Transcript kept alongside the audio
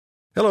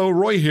Hello,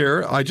 Roy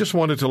here. I just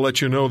wanted to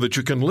let you know that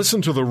you can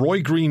listen to The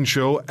Roy Green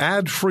Show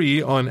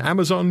ad-free on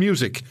Amazon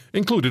Music,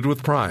 included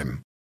with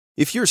Prime.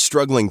 If you're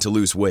struggling to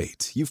lose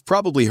weight, you've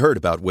probably heard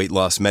about weight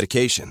loss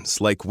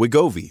medications like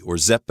Wegovy or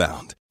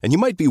Zepbound, and you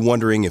might be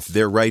wondering if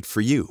they're right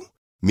for you.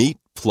 Meet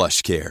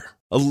PlushCare,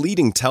 a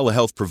leading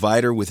telehealth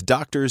provider with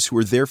doctors who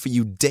are there for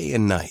you day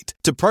and night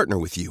to partner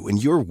with you in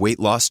your weight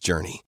loss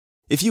journey.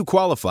 If you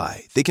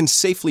qualify, they can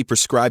safely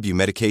prescribe you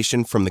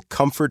medication from the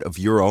comfort of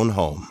your own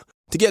home.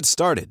 To get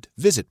started,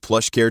 visit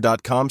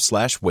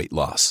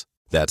plushcare.com/weight-loss.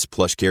 That's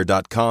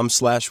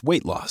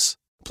plushcare.com/weight-loss.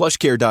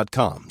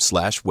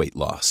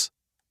 plushcare.com/weight-loss.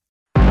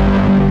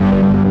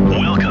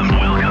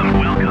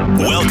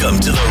 Welcome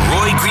to the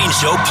Roy Green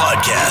Show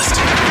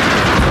podcast.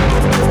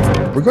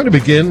 We're going to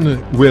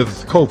begin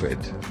with COVID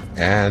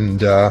and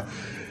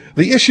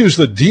the issues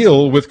that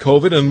deal with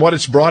COVID and what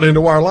it's brought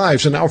into our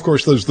lives. And now, of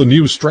course, there's the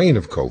new strain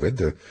of COVID,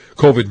 the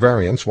COVID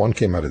variants. One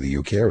came out of the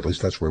UK, or at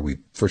least that's where we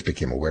first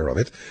became aware of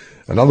it.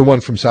 Another one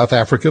from South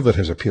Africa that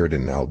has appeared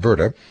in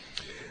Alberta.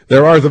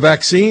 There are the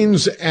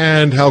vaccines,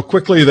 and how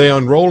quickly they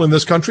unroll in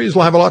this country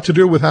will have a lot to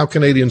do with how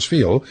Canadians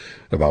feel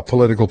about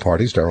political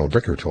parties. Darrell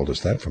Bricker told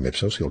us that from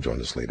Ipsos. He'll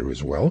join us later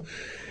as well.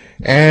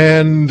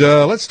 And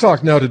let's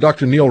talk now to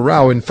Dr. Neil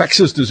Rao,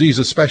 infectious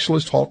diseases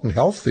specialist, Halton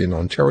Health in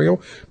Ontario,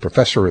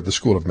 professor at the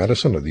School of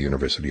Medicine at the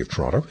University of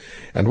Toronto,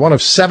 and one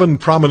of 7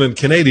 prominent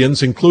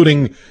Canadians,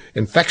 including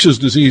infectious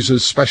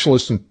diseases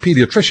specialists and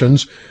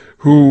pediatricians,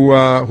 who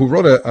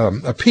wrote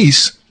a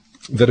piece,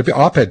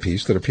 op-ed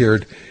piece that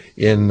appeared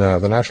in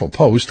the National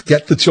Post,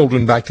 Get the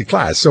Children Back to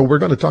Class. So we're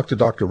going to talk to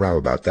Dr. Rao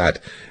about that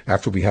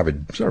after we have a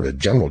sort of a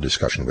general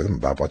discussion with him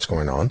about what's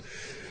going on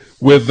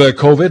with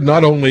COVID,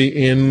 not only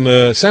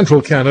in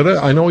central Canada.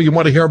 I know you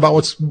want to hear about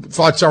what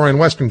thoughts are in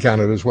Western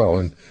Canada as well,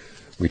 and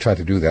we try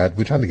to do that.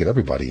 We try to get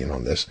everybody in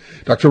on this.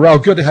 Dr. Rao,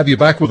 good to have you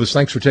back with us.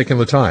 Thanks for taking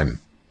the time.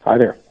 Hi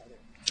there.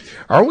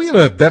 Are we in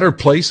a better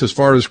place as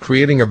far as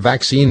creating a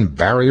vaccine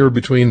barrier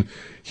between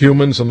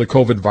humans and the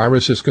COVID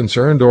virus is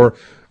concerned, or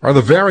are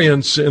the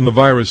variants in the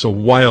virus a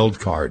wild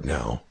card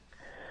now?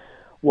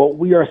 Well,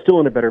 we are still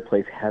in a better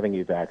place having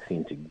a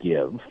vaccine to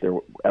give.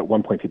 At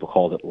one point, people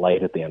called it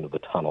light at the end of the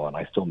tunnel, and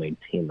I still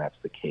maintain that's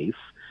the case.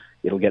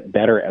 It'll get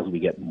better as we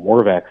get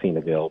more vaccine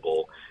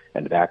available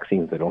and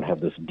vaccines that don't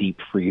have this deep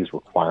freeze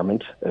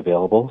requirement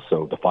available.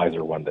 So the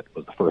Pfizer one that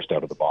was the first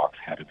out of the box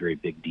had a very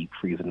big deep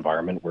freeze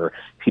environment where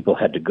people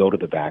had to go to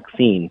the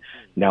vaccine.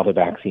 Now the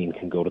vaccine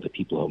can go to the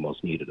people who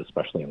most need it,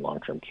 especially in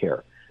long-term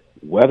care.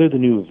 Whether the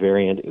new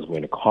variant is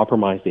going to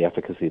compromise the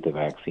efficacy of the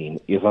vaccine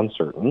is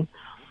uncertain.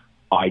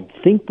 I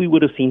think we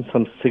would have seen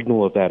some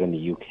signal of that in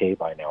the UK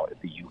by now if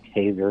the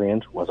UK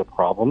variant was a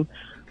problem,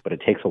 but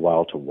it takes a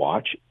while to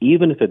watch.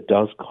 Even if it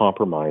does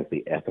compromise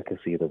the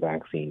efficacy of the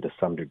vaccine to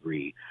some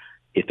degree,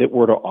 if it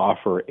were to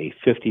offer a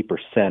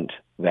 50%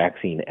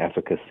 vaccine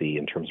efficacy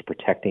in terms of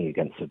protecting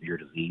against severe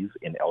disease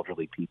in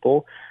elderly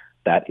people,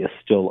 that is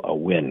still a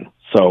win.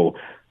 So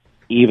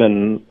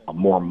even a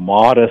more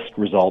modest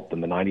result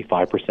than the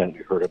 95%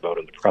 we heard about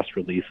in the press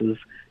releases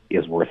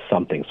is worth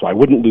something. So I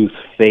wouldn't lose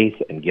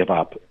faith and give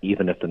up,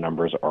 even if the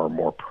numbers are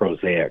more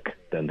prosaic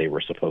than they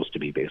were supposed to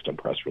be based on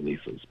press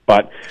releases.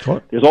 But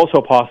there's also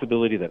a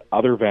possibility that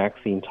other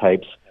vaccine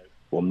types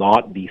will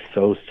not be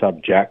so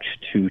subject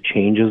to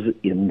changes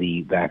in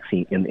the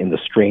vaccine, in the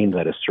strain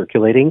that is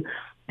circulating.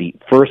 The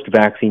first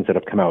vaccines that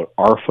have come out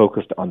are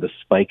focused on the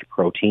spike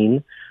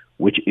protein,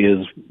 which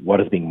is what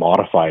is being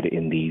modified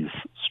in these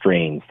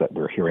strains that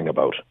we're hearing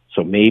about.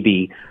 So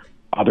maybe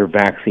other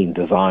vaccine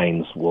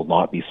designs will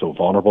not be so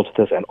vulnerable to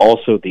this. And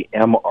also the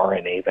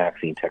mRNA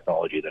vaccine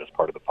technology that is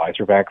part of the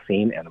Pfizer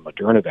vaccine and the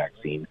Moderna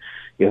vaccine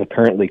is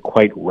apparently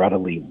quite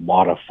readily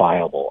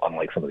modifiable,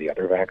 unlike some of the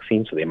other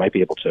vaccines. So they might be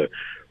able to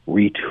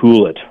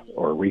retool it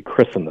or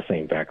rechristen the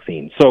same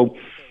vaccine. So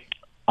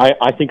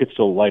I think it's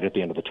still light at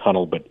the end of the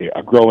tunnel, but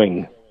a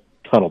growing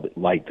tunnel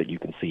light that you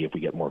can see if we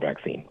get more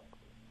vaccine.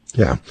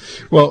 Yeah.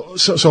 Well,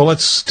 so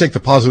let's take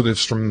the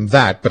positives from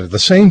that. But at the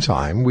same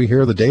time, we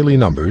hear the daily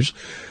numbers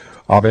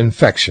of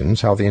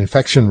infections, how the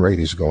infection rate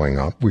is going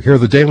up. We hear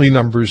the daily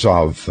numbers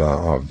of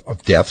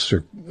deaths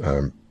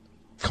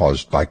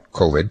caused by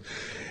COVID.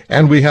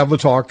 And we have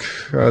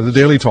the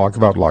daily talk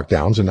about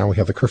lockdowns, and now we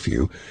have the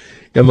curfew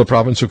in the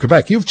province of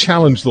Quebec. You've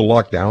challenged the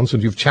lockdowns,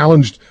 and you've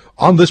challenged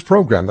on this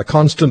program the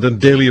constant and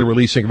daily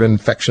releasing of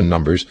infection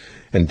numbers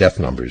and death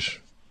numbers.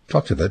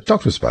 Talk to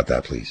us about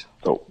that, please.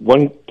 So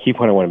one key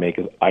point I want to make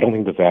is I don't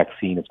think the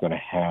vaccine is going to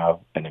have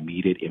an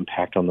immediate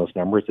impact on those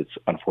numbers. It's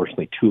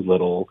unfortunately too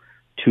little,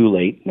 too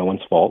late, no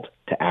one's fault,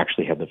 to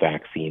actually have the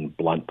vaccine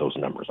blunt those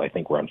numbers. I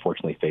think we're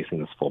unfortunately facing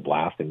this full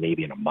blast, and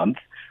maybe in a month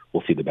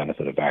we'll see the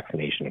benefit of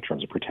vaccination in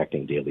terms of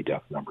protecting daily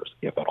death numbers,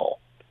 if at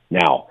all.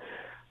 Now,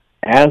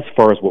 as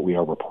far as what we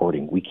are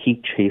reporting, we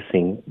keep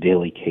chasing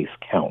daily case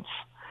counts.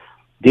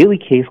 Daily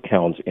case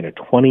counts in a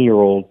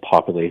 20-year-old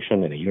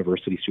population, in a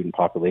university student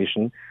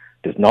population,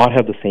 does not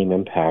have the same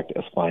impact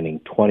as finding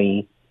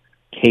 20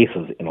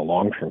 cases in a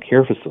long-term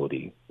care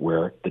facility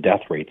where the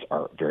death rates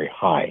are very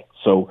high.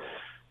 So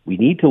we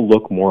need to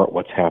look more at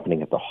what's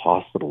happening at the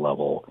hospital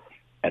level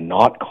and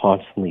not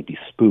constantly be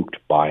spooked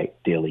by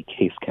daily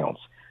case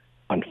counts.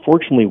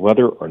 Unfortunately,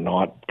 whether or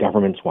not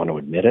governments want to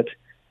admit it,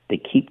 they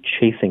keep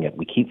chasing it.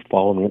 We keep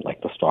following it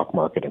like the stock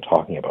market and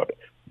talking about it.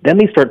 Then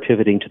they start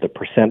pivoting to the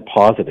percent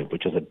positive,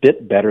 which is a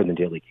bit better than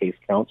daily case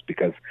counts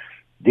because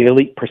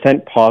daily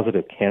percent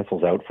positive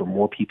cancels out for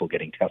more people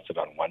getting tested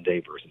on one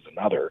day versus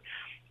another.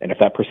 And if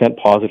that percent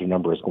positive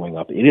number is going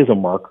up, it is a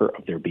marker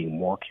of there being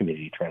more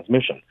community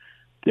transmission.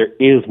 There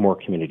is more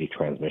community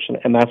transmission,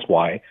 and that's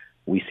why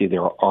we see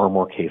there are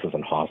more cases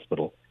in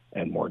hospital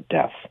and more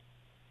deaths.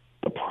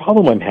 The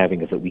problem I'm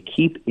having is that we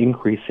keep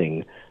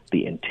increasing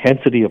the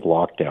intensity of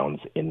lockdowns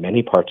in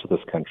many parts of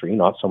this country,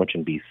 not so much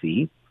in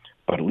BC,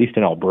 but at least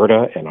in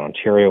Alberta and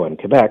Ontario and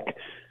Quebec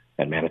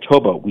and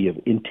Manitoba, we have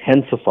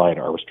intensified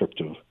our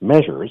restrictive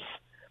measures,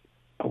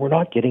 and we're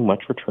not getting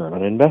much return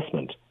on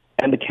investment.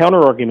 And the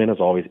counter-argument is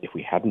always, if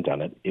we hadn't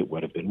done it, it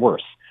would have been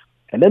worse.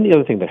 And then the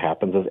other thing that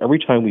happens is every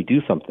time we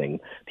do something,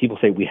 people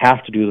say, we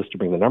have to do this to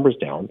bring the numbers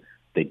down.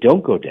 They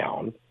don't go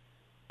down.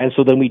 And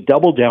so then we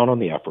double down on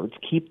the efforts,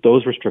 keep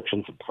those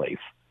restrictions in place,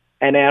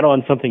 and add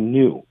on something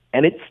new.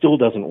 And it still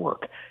doesn't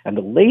work. And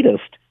the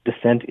latest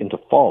descent into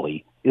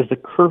folly is the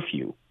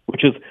curfew,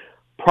 which is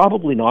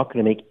probably not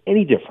going to make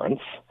any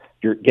difference.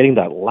 You're getting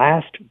that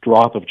last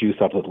drop of juice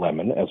out of the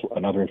lemon, as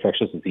another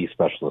infectious disease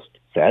specialist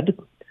said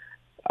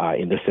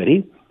in the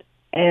city.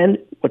 And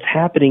what's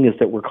happening is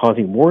that we're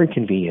causing more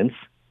inconvenience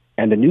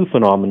and a new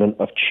phenomenon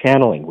of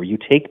channeling, where you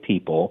take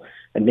people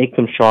and make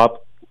them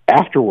shop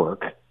after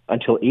work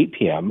until 8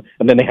 p.m.,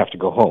 and then they have to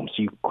go home.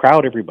 So you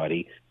crowd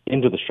everybody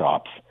into the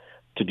shops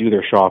to do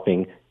their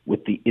shopping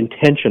with the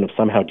intention of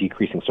somehow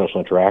decreasing social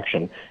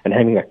interaction and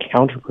having a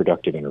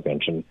counterproductive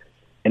intervention,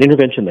 an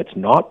intervention that's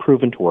not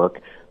proven to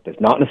work, that's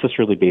not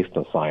necessarily based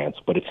on science,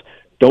 but it's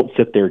don't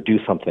sit there, do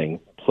something,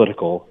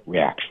 political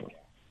reaction.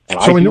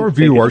 And so in your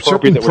view, are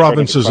certain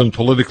provinces and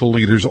political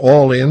leaders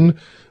all in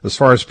as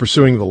far as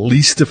pursuing the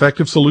least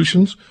effective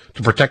solutions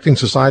to protecting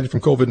society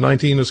from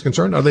COVID-19 is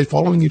concerned? Are they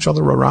following each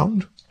other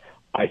around?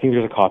 I think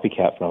there's a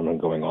copycat phenomenon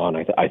going on.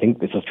 I think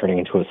this is turning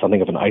into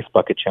something of an ice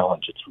bucket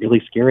challenge. It's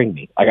really scaring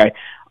me.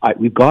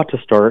 We've got to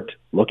start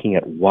looking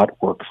at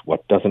what works,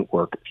 what doesn't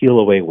work, peel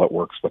away what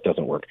works, what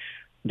doesn't work.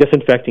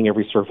 Disinfecting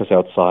every surface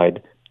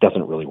outside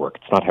doesn't really work.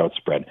 It's not how it's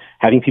spread.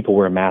 Having people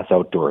wear masks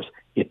outdoors,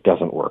 it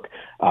doesn't work.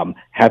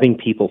 Having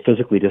people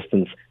physically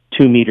distance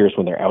 2 meters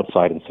when they're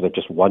outside instead of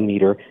just 1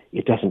 meter,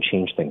 it doesn't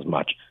change things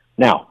much.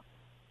 Now,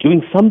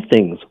 doing some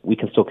things we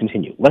can still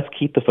continue. Let's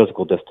keep the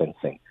physical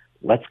distancing.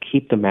 Let's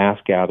keep the mass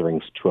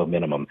gatherings to a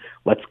minimum.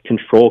 Let's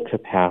control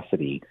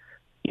capacity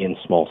in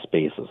small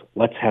spaces.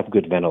 Let's have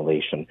good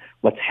ventilation.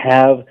 Let's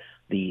have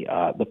the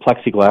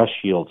plexiglass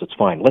shields. It's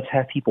fine. Let's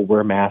have people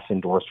wear masks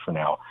indoors for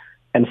now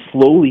and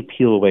slowly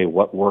peel away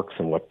what works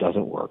and what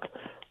doesn't work.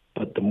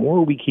 But the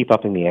more we keep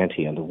upping the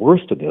ante, and the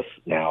worst of this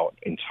now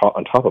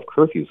on top of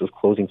curfews is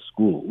closing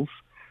schools,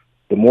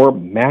 the more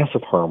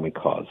massive harm we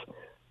cause.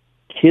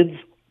 Kids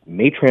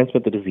may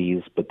transmit the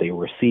disease, but they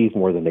receive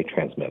more than they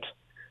transmit.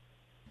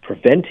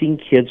 Preventing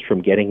kids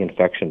from getting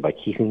infection by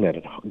keeping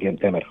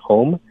them at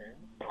home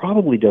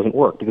probably doesn't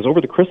work, because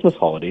over the Christmas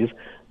holidays,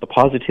 the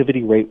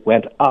positivity rate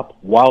went up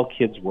while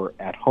kids were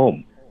at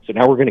home. So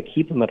now we're going to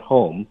keep them at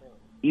home,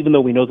 even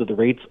though we know that the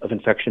rates of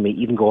infection may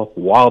even go up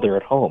while they're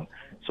at home.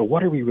 So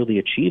what are we really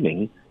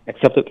achieving,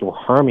 except that we're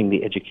harming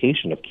the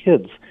education of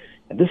kids?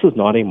 And this is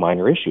not a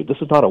minor issue. This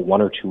is not a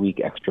 1 or 2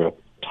 week extra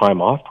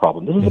time off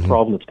problem. This is a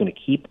problem that's going to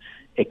keep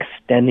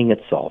extending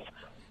itself.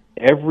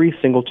 Every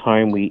single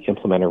time we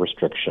implement a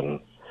restriction,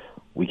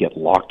 we get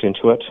locked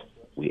into it,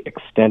 we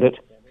extend it,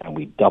 and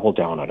we double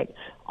down on it.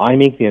 I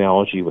make the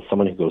analogy with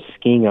someone who goes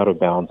skiing out of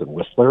bounds in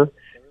Whistler.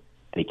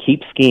 They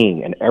keep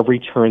skiing, and every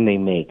turn they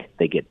make,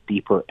 they get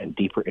deeper and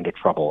deeper into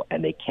trouble,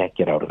 and they can't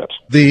get out of it.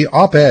 The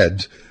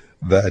op-ed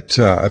that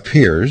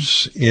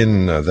appears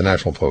in the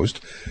National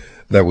Post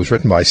that was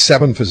written by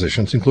 7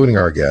 physicians, including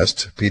our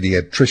guest,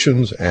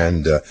 pediatricians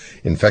and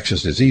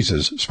infectious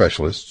diseases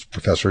specialists,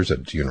 professors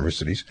at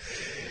universities.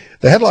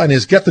 The headline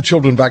is, "Get the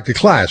Children Back to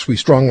Class. We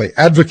strongly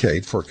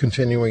advocate for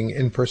continuing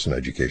in-person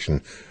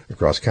education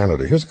across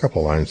Canada." Here's a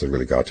couple of lines that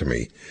really got to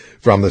me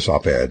from this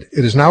op-ed.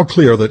 "It is now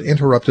clear that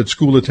interrupted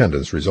school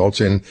attendance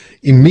results in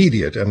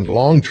immediate and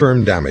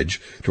long-term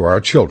damage to our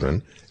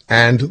children,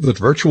 and that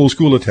virtual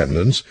school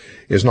attendance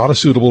is not a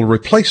suitable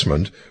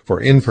replacement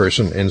for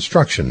in-person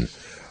instruction.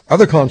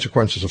 Other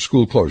consequences of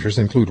school closures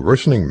include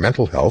worsening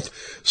mental health,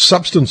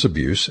 substance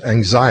abuse,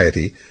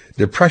 anxiety,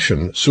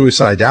 depression,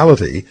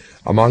 suicidality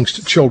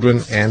amongst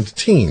children and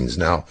teens."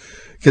 Now,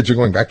 kids are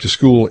going back to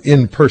school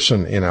in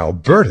person in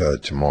Alberta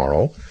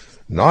tomorrow.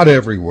 Not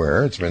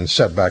everywhere. It's been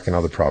set back in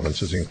other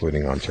provinces,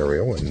 including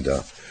Ontario and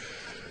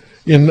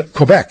in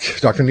Quebec.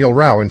 Dr. Neil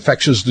Rao,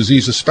 infectious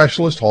diseases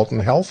specialist,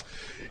 Halton Health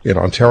in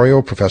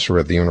Ontario, professor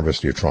at the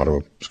University of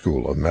Toronto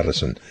School of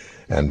Medicine,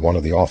 and one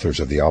of the authors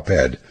of the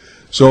op-ed.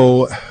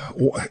 So,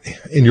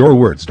 in your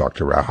words,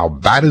 Dr. Rao, how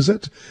bad is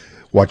it?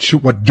 What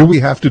do we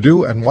have to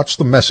do, and what's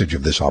the message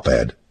of this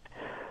op-ed?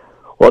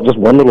 Well, just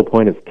one little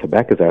point is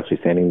Quebec is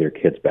actually sending their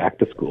kids back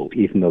to school,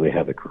 even though they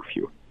have a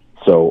curfew.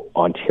 So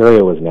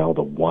Ontario is now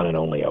the one and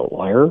only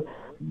outlier.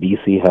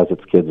 BC has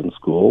its kids in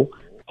school.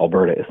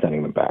 Alberta is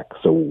sending them back.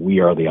 So we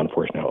are the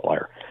unfortunate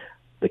outlier.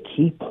 The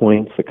key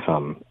points that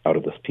come out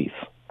of this piece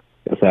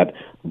is that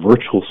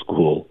virtual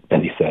school,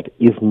 as you said,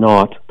 is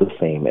not the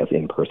same as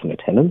in-person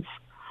attendance.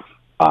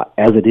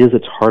 As it is,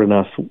 it's hard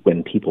enough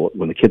when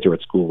the kids are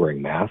at school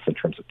wearing masks in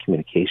terms of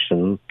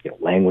communication,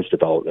 language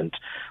development,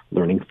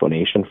 learning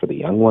phonation for the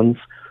young ones.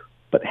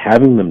 But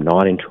having them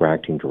not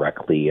interacting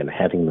directly and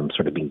having them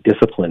sort of being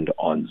disciplined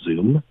on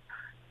Zoom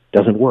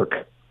doesn't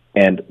work.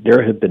 And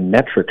there have been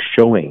metrics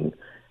showing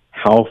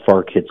how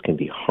far kids can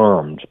be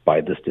harmed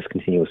by this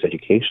discontinuous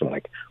education,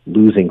 like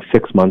losing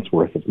 6 months'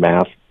 worth of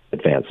math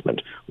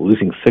advancement,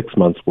 losing 6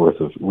 months' worth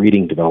of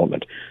reading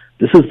development.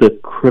 This is the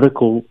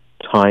critical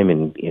time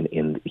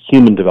in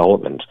human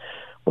development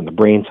when the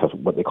brains have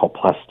what they call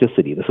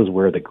plasticity. This is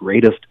where the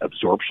greatest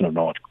absorption of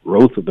knowledge,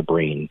 growth of the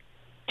brain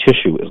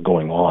tissue is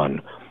going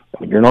on.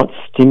 When you're not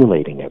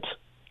stimulating it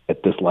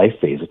at this life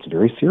phase, it's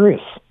very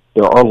serious.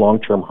 There are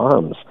long-term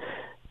harms.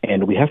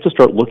 And we have to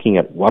start looking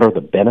at what are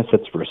the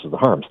benefits versus the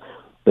harms.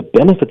 The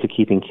benefits of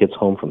keeping kids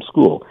home from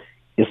school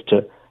is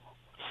to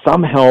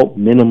somehow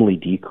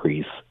minimally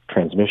decrease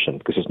transmission,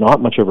 because there's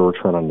not much of a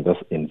return on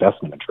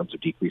investment in terms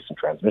of decrease in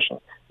transmission.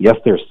 Yes,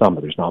 there's some,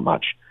 but there's not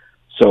much.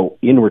 So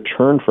in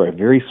return for a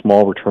very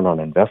small return on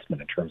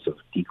investment in terms of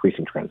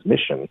decreasing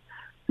transmission,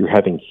 you're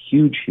having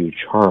huge,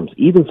 huge harms.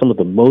 Even some of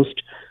the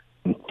most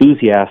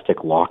enthusiastic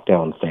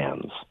lockdown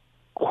fans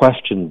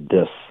questioned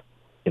this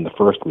in the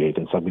first wave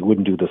and said we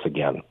wouldn't do this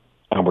again,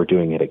 and we're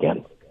doing it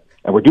again.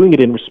 And we're doing it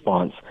in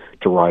response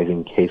to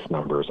rising case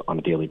numbers on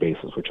a daily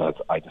basis, which, as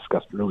I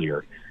discussed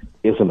earlier,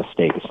 is a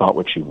mistake. It's not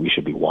what we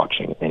should be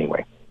watching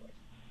anyway.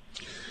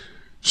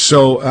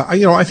 So,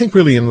 I think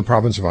really in the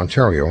province of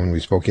Ontario, and we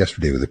spoke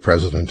yesterday with the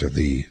president of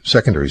the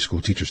Secondary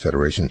School Teachers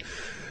Federation,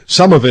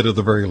 some of it, at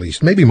the very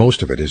least, maybe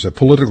most of it, is a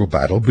political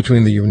battle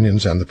between the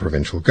unions and the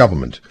provincial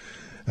government.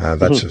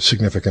 That's a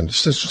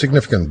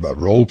significant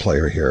role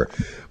player here.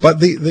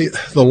 But the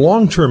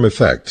long-term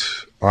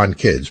effect on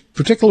kids,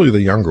 particularly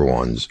the younger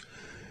ones,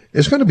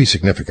 is going to be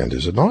significant,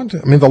 is it not?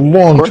 I mean, the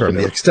long-term,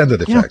 the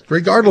extended effect,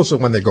 regardless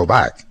of when they go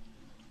back.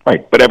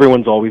 Right, but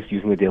everyone's always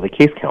using the daily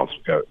case counts.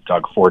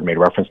 Doug Ford made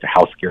reference to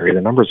how scary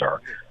the numbers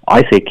are.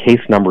 I say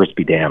case numbers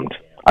be damned.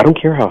 I don't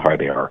care how high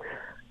they are.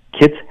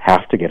 Kids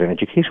have to get an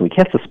education. We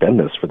can't suspend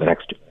this for the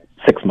next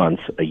 6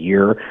 months, a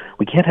year.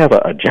 We can't have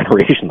a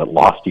generation that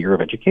lost a year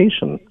of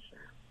education.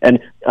 And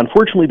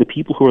unfortunately, the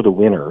people who are the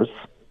winners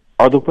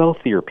are the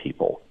wealthier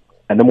people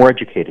and the more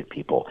educated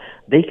people.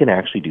 They can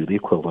actually do the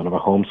equivalent of a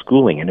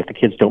homeschooling. And if the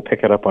kids don't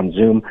pick it up on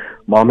Zoom,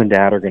 mom and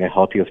dad are going to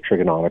help you with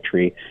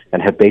trigonometry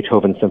and have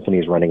Beethoven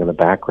symphonies running in the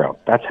background.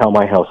 That's how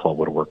my household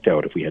would have worked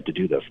out if we had to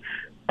do this.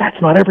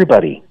 That's not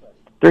everybody.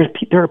 There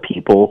are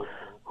people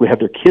who have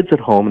their kids at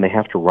home and they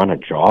have to run a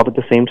job at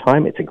the same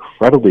time. It's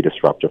incredibly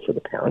disruptive for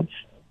the parents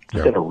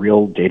at a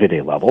real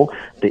day-to-day level.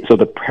 So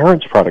the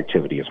parents'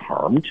 productivity is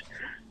harmed.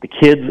 The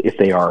kids, if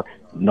they are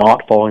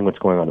not following what's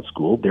going on at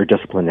school, their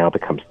discipline now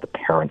becomes the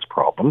parents'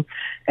 problem.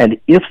 And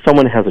if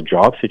someone has a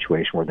job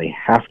situation where they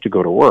have to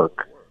go to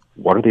work,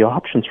 what are the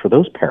options for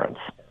those parents?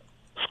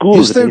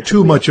 Is there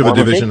too much of a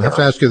division? I have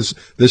to ask you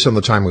this on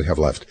the time we have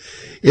left.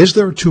 Is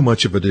there too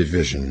much of a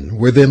division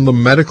within the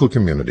medical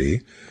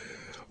community,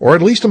 or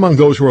at least among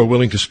those who are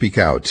willing to speak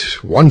out,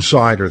 one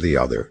side or the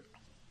other?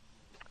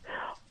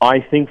 I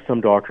think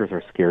some doctors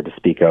are scared to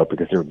speak out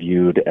because they're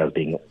viewed as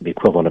being the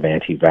equivalent of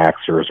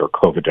anti-vaxxers or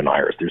COVID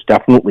deniers. There's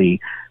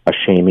definitely a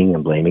shaming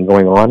and blaming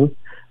going on.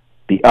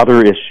 The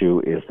other issue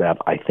is that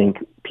I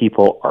think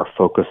people are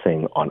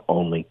focusing on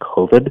only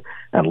COVID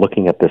and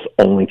looking at this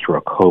only through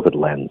a COVID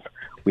lens.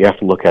 We have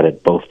to look at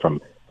it both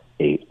from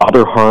a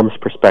other harms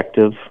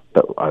perspective,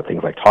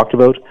 things I talked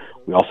about.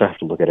 We also have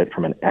to look at it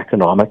from an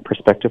economic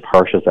perspective,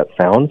 harsh as that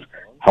sounds.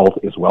 Health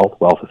is wealth,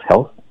 wealth is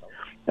health.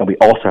 And we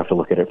also have to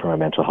look at it from a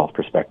mental health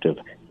perspective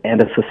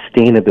and a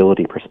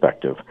sustainability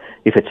perspective.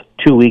 If it's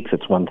 2 weeks,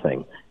 it's one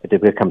thing. If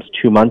it becomes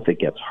 2 months, it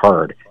gets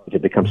hard. If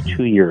it becomes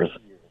 2 years,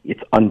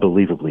 it's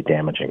unbelievably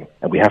damaging.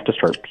 And we have to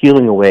start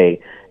peeling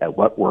away at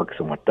what works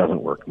and what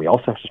doesn't work. We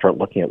also have to start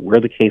looking at where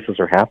the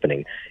cases are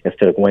happening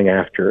instead of going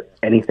after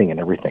anything and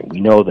everything. We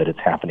know that it's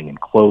happening in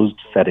closed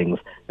settings.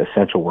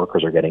 Essential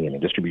workers are getting in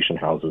distribution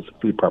houses,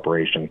 food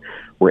preparation.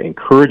 We're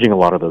encouraging a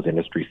lot of those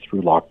industries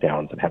through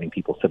lockdowns and having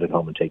people sit at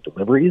home and take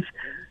deliveries.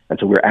 And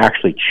so we're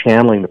actually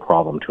channeling the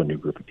problem to a new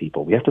group of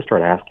people. We have to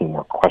start asking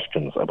more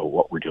questions about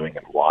what we're doing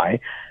and why,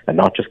 and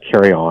not just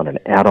carry on and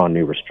add on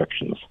new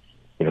restrictions.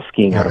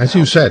 Skiing out of as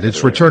you said,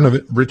 it's return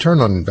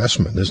on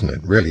investment, isn't it?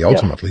 Really,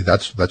 ultimately,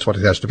 that's what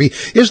it has to be.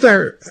 Is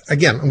there,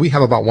 again, we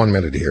have about 1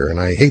 minute here, and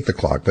I hate the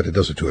clock, but it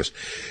does it to us.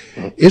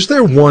 Is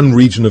there one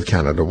region of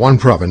Canada, one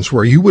province,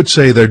 where you would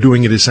say they're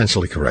doing it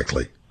essentially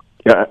correctly?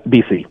 Yeah,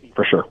 BC,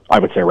 for sure. I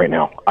would say right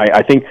now.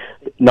 I think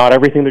not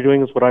everything they're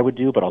doing is what I would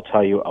do, but I'll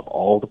tell you, of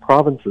all the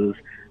provinces,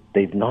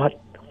 they've not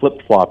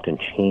flip-flopped and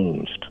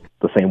changed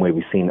the same way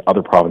we've seen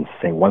other provinces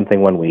saying one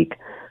thing 1 week,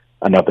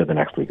 another the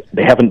next week.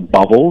 They haven't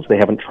bubbled. They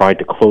haven't tried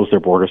to close their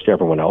borders to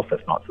everyone else.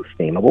 That's not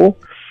sustainable.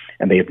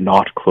 and they have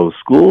not closed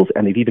schools,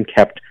 and they've even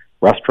kept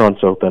restaurants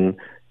open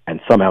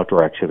and some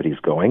outdoor activities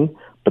going,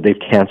 but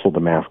they've canceled the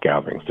mass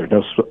gatherings. There's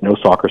no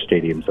soccer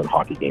stadiums and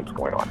hockey games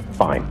going on.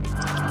 Fine.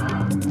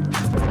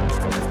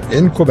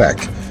 In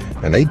Quebec,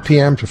 an 8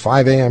 p.m. to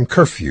 5 a.m.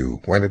 curfew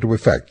went into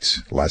effect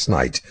last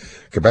night.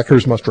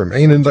 Quebecers must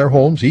remain in their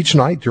homes each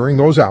night during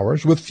those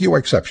hours, with few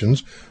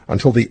exceptions,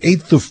 until the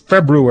 8th of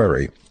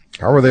February.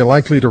 How are they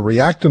likely to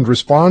react and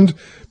respond,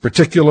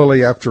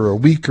 particularly after a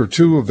week or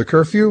two of the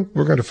curfew?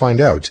 We're going to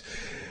find out.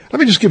 Let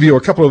me just give you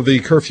a couple of the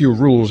curfew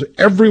rules.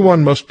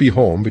 Everyone must be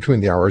home between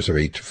the hours of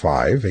 8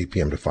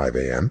 p.m. to 5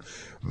 a.m.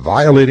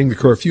 Violating the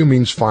curfew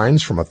means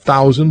fines from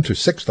 $1,000 to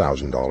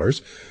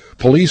 $6,000.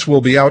 Police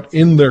will be out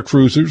in their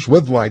cruisers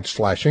with lights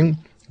flashing.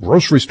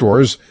 Grocery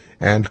stores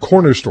and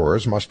corner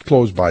stores must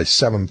close by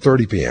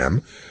 7:30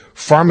 p.m.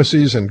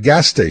 Pharmacies and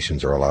gas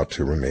stations are allowed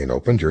to remain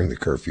open during the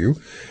curfew.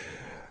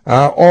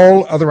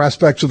 All other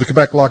aspects of the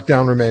Quebec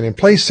lockdown remain in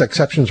place.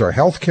 Exceptions are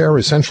healthcare,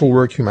 essential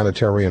work,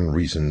 humanitarian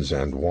reasons,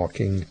 and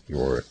walking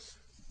your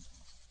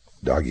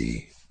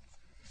doggy.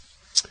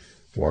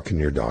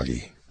 Walking your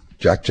doggy.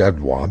 Jack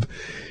Jadwab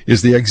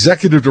is the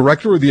executive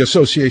director of the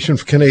Association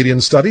for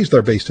Canadian Studies.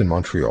 They're based in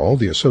Montreal.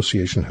 The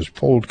association has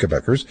polled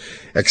Quebecers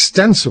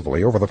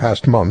extensively over the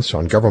past months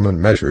on government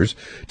measures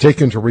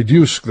taken to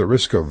reduce the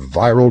risk of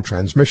viral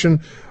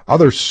transmission.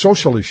 Other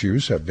social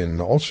issues have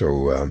been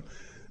also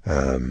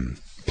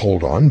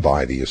polled on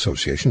by the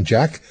association.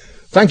 Jack,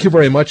 thank you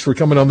very much for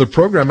coming on the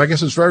program. I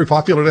guess it's very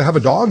popular to have a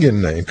dog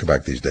in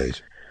Quebec these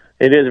days.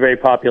 It is very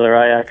popular.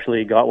 I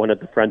actually got one at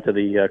the front of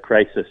the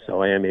crisis,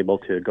 so I am able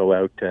to go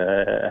out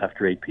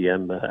after 8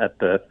 p.m. At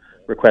the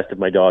request of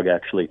my dog,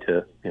 actually,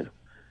 to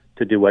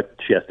do what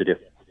she has to do.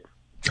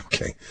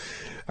 Okay.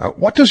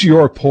 What does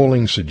your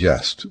polling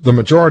suggest the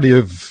majority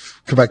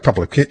of Quebec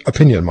public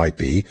opinion might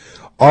be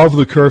of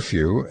the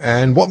curfew,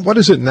 and what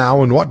is it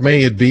now, and what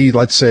may it be,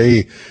 let's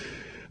say,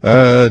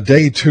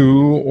 day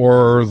 2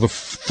 or the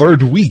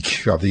third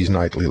week of these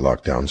nightly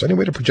lockdowns? Any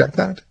way to project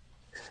that?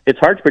 It's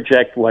hard to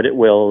project what it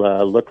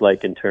will look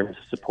like in terms of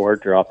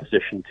support or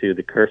opposition to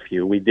the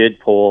curfew. We did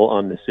poll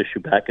on this issue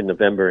back in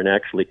November, and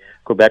actually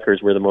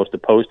Quebecers were the most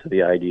opposed to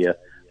the idea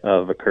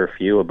of a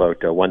curfew.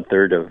 About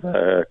one-third of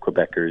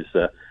Quebecers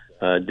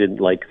didn't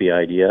like the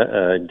idea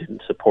and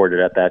didn't support it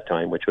at that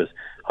time, which was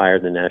higher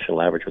than the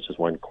national average, which was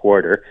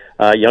 1/4.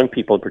 Young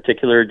people in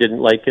particular didn't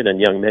like it, and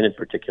young men in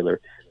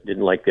particular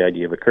didn't like the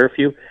idea of a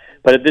curfew.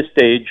 But at this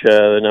stage,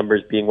 the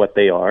numbers being what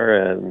they are,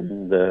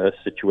 and the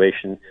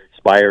situation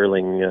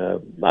spiraling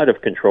out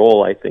of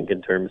control, I think,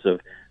 in terms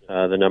of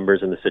the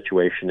numbers and the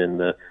situation in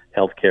the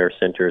healthcare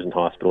centers and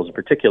hospitals in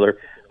particular,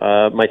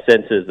 my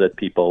sense is that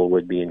people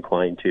would be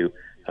inclined to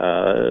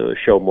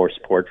show more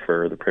support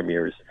for the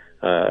Premier's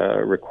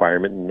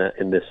requirement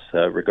in this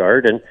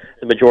regard. And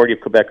the majority of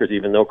Quebecers,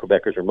 even though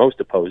Quebecers are most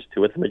opposed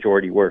to it, the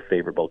majority were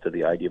favorable to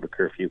the idea of a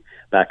curfew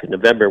back in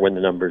November when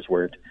the numbers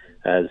weren't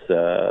as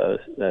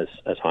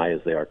high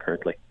as they are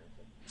currently.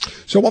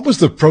 So what was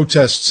the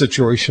protest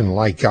situation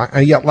like?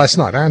 Last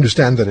night, I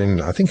understand that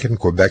I think in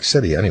Quebec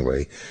City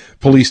anyway,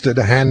 police did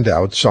hand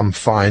out some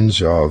fines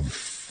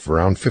of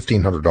around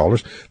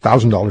 $1,500,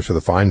 $1,000 for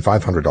the fine,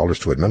 $500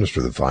 to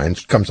administer the fines.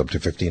 It comes up to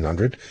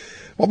 $1,500.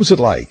 What was it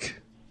like?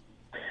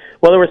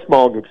 Well, there were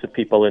small groups of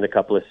people in a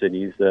couple of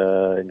cities,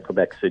 in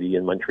Quebec City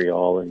and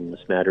Montreal and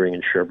Smattering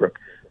and Sherbrooke,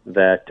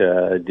 that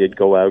did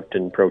go out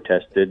and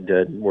protested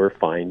and were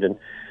fined. And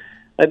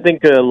I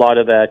think a lot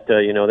of that,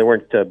 there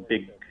weren't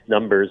big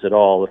numbers at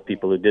all of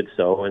people who did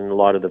so, and a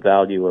lot of the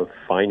value of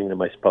finding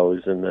them, I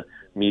suppose, and the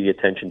media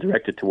attention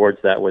directed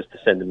towards that was to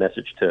send a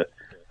message to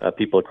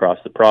people across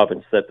the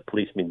province that the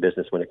police mean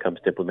business when it comes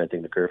to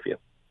implementing the curfew.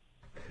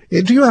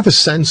 Do you have a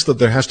sense that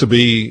there has to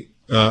be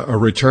a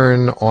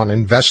return on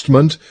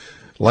investment,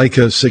 like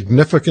a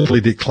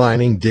significantly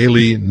declining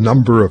daily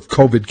number of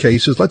COVID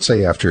cases, let's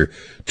say after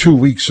 2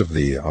 weeks of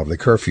the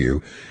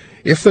curfew?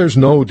 If there's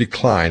no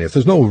decline, if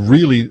there's no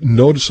really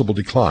noticeable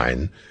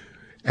decline,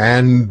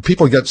 and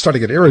people start to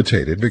get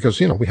irritated because,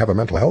 we have a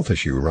mental health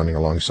issue running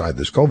alongside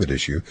this COVID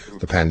issue,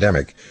 the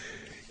pandemic.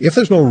 If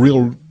there's no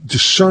real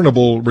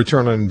discernible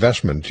return on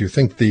investment, do you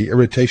think the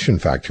irritation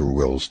factor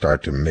will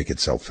start to make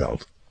itself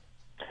felt?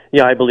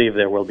 Yeah, I believe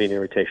there will be an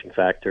irritation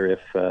factor if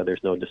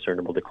there's no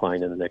discernible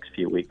decline in the next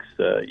few weeks,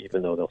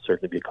 even though there'll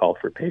certainly be a call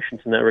for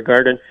patience in that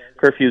regard. And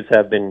curfews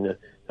have been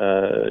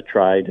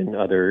tried in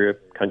other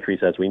countries,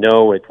 as we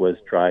know. It was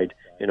tried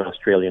in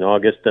Australia in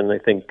August, and I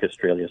think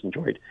Australia has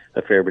enjoyed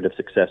a fair bit of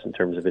success in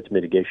terms of its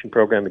mitigation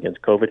program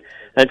against COVID.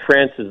 And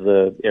France is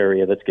the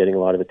area that's getting a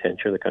lot of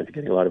attention, the country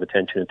getting a lot of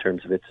attention in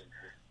terms of its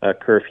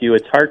curfew.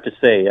 It's hard to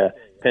say.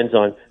 Depends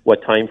on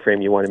what time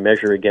frame you want to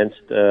measure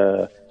against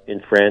in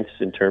France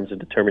in terms of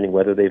determining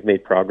whether they've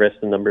made progress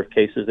in the number of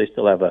cases. They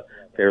still have a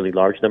fairly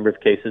large number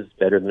of cases,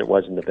 better than it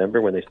was in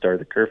November when they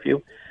started the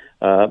curfew.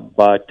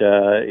 But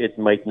it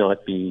might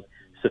not be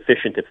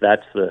sufficient if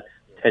that's the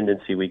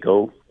tendency we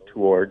go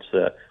towards,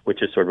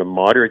 which is sort of a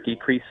moderate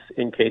decrease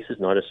in cases,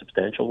 not a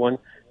substantial one.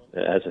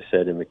 as I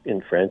said,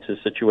 in France's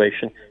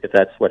situation, if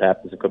that's what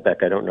happens in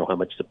Quebec, I don't know how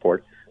much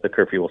support the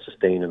curfew will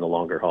sustain in the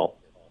longer haul.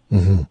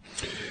 Mm-hmm.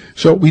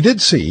 So we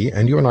did see,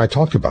 and you and I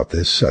talked about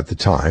this at the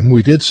time,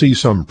 we did see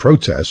some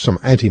protests, some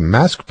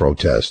anti-mask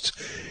protests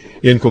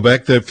in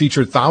Quebec that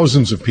featured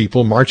thousands of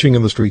people marching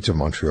in the streets of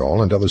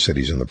Montreal and other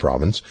cities in the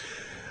province.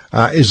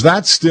 Is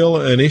that still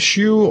an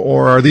issue,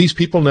 or are these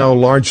people now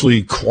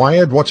largely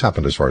quiet? What's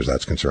happened as far as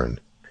that's concerned?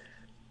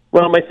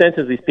 Well, my sense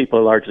is these people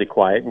are largely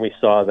quiet, and we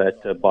saw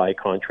that by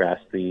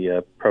contrast,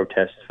 the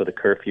protests for the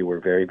curfew were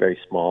very, very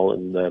small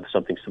and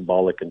something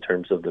symbolic in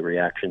terms of the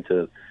reaction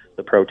to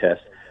the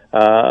protest.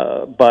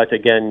 But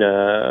again,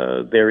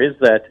 there is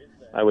that,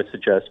 I would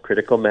suggest,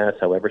 critical mass,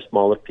 however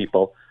small, of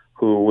people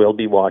who will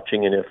be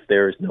watching, and if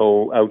there is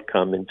no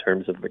outcome in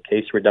terms of a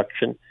case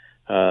reduction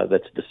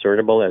that's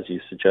discernible, as you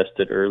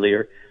suggested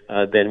earlier,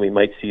 then we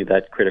might see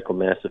that critical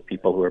mass of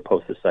people who are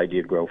opposed to this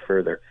idea grow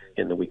further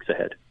in the weeks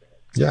ahead.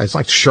 Yeah, it's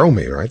like show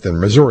me, right? The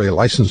Missouri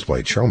license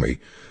plate, show me.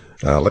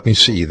 Let me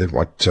see that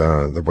what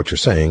you're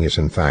saying is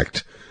in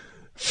fact,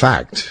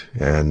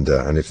 and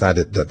if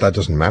that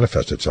doesn't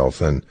manifest itself,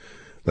 then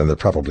there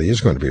probably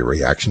is going to be a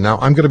reaction. Now,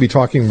 I'm going to be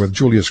talking with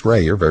Julius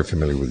Gray. You're very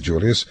familiar with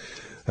Julius,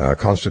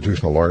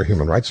 constitutional lawyer,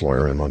 human rights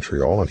lawyer in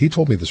Montreal, and he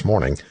told me this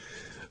morning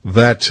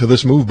that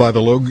this move by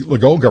the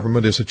Legault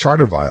government is a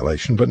charter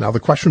violation, but now the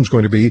question is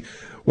going to be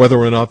whether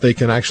or not they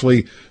can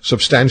actually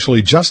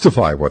substantially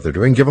justify what they're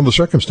doing, given the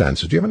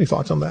circumstances. Do you have any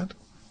thoughts on that?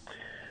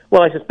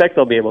 Well, I suspect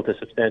they'll be able to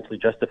substantially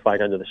justify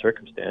it under the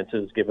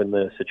circumstances, given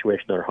the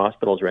situation in our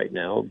hospitals right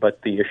now.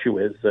 But the issue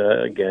is,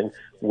 again,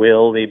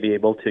 will they be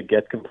able to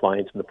get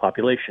compliance from the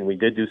population? We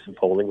did do some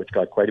polling, which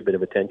got quite a bit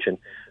of attention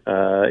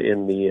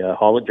during the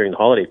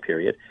holiday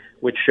period,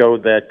 which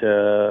showed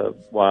that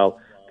while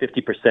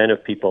 50%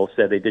 of people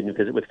said they didn't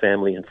visit with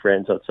family and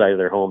friends outside of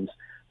their homes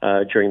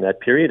during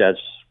that period, as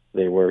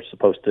they were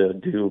supposed to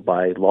do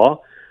by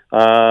law,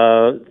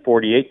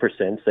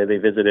 48% say they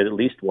visited at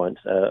least once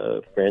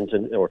friends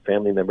or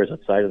family members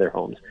outside of their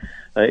homes.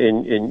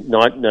 In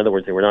other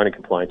words, they were not in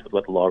compliance with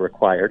what the law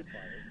required.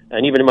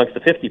 And even amongst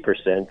the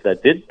 50%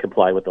 that did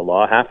comply with the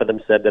law, half of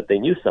them said that they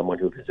knew someone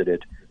who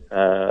visited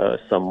a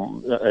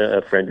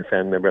friend or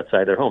family member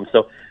outside their home.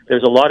 So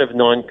there's a lot of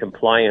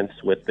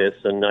non-compliance with this,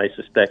 and I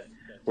suspect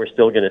we're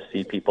still going to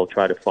see people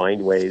try to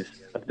find ways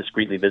of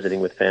discreetly visiting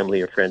with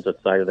family or friends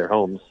outside of their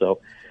homes. So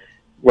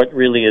what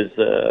really is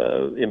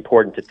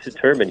important to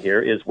determine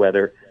here is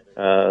whether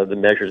the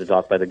measures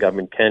adopted by the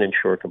government can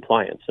ensure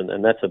compliance,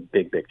 and that's a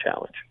big, big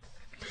challenge.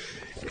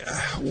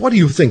 What do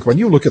you think when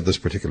you look at this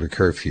particular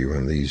curfew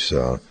and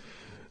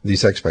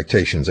these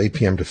expectations, 8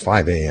 p.m. to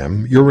 5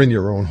 a.m., you're in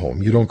your own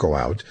home, you don't go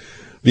out.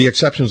 The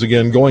exceptions,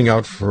 again, going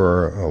out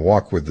for a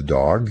walk with the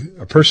dog,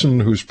 a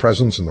person whose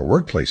presence in the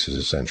workplace is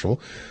essential,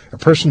 a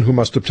person who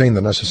must obtain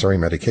the necessary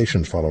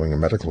medications following a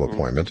medical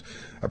appointment,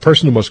 a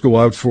person who must go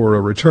out for a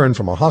return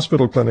from a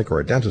hospital, clinic, or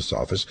a dentist's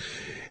office,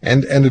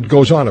 and it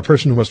goes on, a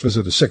person who must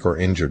visit a sick or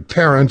injured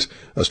parent,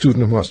 a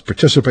student who must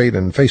participate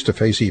in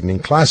face-to-face evening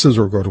classes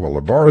or go to a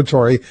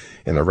laboratory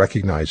in a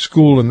recognized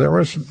school, and there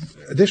are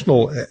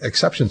additional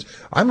exceptions.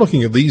 I'm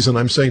looking at these and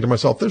I'm saying to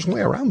myself, there's no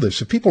way around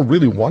this. If people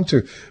really want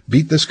to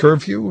beat this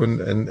curfew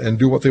and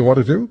do what they want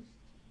to do,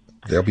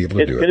 they'll be able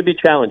to do it. It's going to be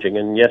challenging,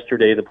 and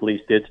yesterday the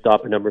police did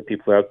stop a number of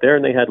people out there,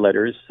 and they had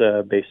letters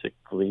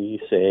basically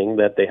saying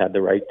that they had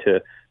the right to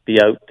be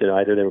out, and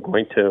either they were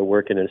going to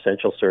work in an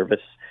essential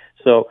service.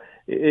 So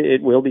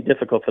it will be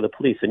difficult for the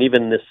police. And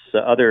even this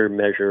other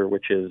measure,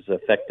 which is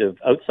effective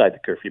outside the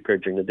curfew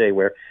period during the day,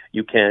 where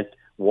you can't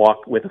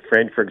walk with a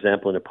friend, for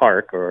example, in a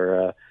park,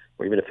 or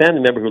even a family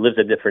member who lives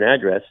at a different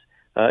address,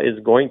 is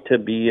going to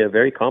be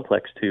very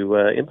complex to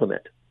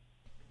implement.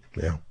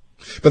 Yeah.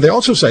 But they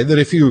also say that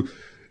if you,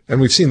 and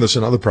we've seen this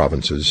in other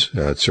provinces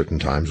at certain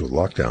times with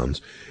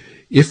lockdowns,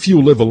 if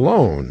you live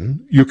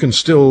alone, you can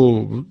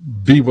still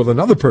be with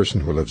another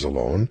person who lives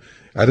alone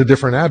at a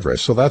different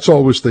address. So that's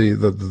always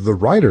the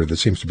rider that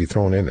seems to be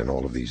thrown in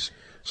all of these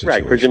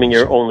situations. Right, presuming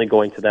you're only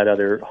going to that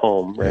other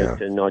home,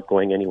 right, and not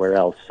going anywhere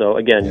else. So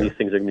again, these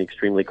things are going to be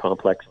extremely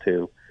complex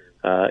to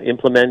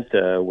implement.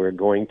 We're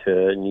going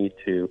to need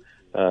to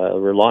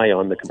rely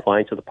on the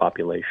compliance of the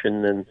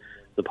population and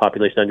the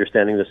population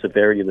understanding the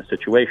severity of the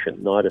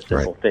situation, not a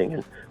simple thing.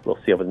 And we'll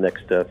see over the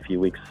next few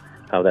weeks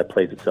how that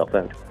plays itself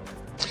out.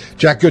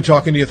 Jack, good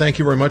talking to you. Thank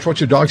you very much. What's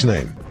your dog's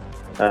name?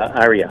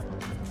 Aria.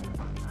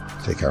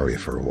 Take Aria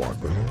for a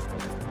walk, will you?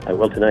 I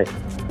will tonight.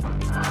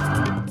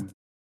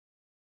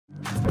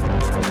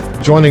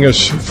 Joining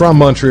us from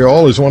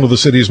Montreal is one of the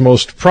city's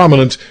most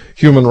prominent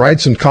human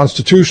rights and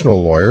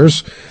constitutional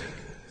lawyers,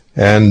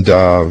 and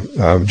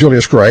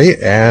Julius Gray,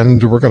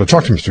 and we're going to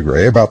talk to Mr.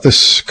 Gray about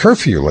this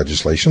curfew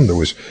legislation that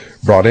was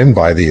brought in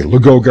by the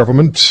Legault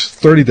government,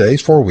 30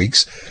 days, 4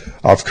 weeks,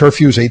 of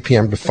curfews 8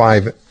 p.m. to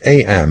 5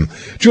 a.m.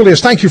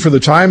 Julius, thank you for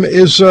the time.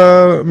 Is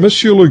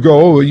Monsieur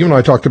Legault, you and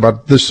I talked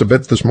about this a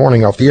bit this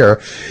morning off the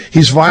air,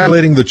 he's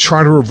violating the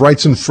Charter of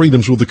Rights and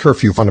Freedoms with the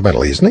curfew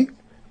fundamentally, isn't he?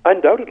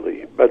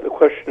 Undoubtedly, but the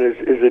question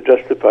is it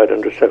justified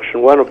under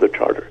Section 1 of the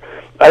Charter?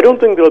 I don't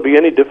think there'll be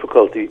any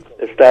difficulty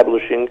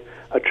establishing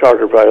a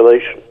charter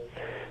violation.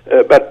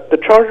 But the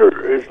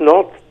charter is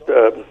not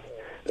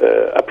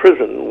a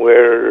prison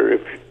where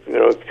if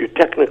you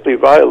technically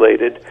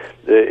violate it,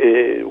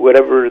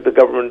 whatever the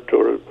government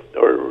or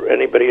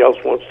anybody else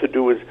wants to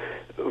do is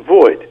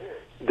void.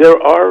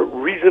 There are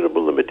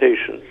reasonable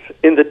limitations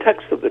in the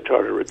text of the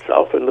charter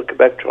itself, and the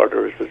Quebec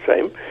Charter is the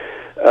same.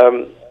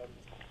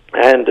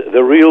 And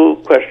the real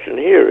question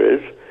here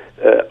is,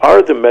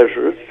 are the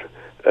measures,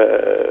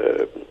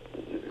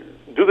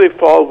 do they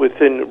fall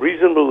within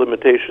reasonable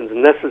limitations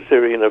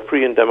necessary in a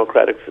free and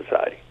democratic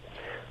society?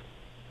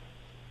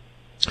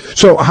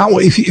 So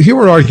if you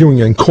were arguing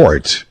in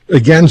court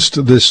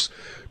against this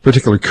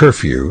particular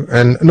curfew,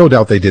 and no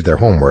doubt they did their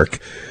homework,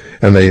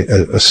 and they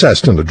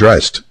assessed and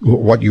addressed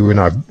what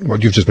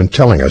you've just been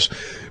telling us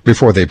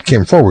before they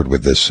came forward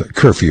with this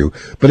curfew.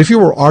 But if you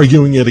were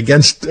arguing it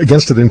against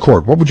it in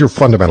court, what would your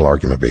fundamental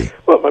argument be?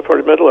 Well, my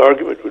fundamental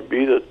argument would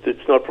be that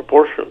it's not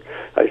proportionate.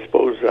 I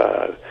suppose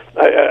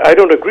I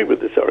don't agree with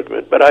this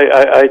argument, but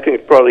I think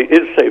it probably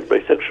is saved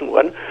by Section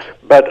 1.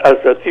 But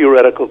as a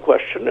theoretical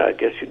question, I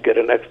guess you'd get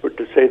an expert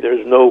to say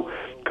there's no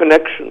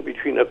connection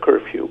between a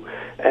curfew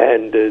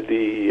and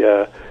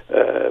the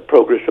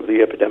progress of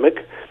the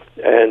epidemic,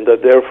 and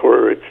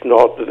therefore it's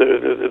not.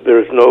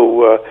 There's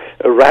no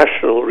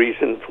rational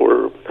reason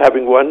for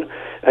having one,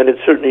 and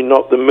it's certainly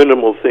not the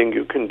minimal thing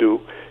you can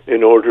do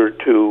in order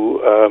to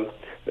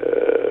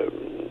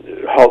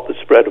halt the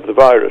spread of the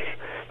virus.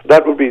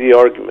 That would be the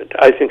argument.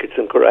 I think it's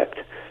incorrect.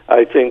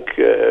 I think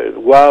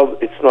while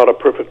it's not a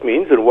perfect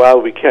means, and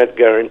while we can't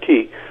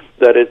guarantee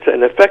that it's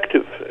an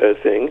effective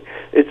thing,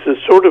 it's the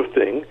sort of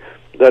thing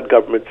that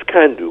governments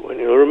can do. And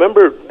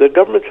remember, the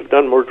governments have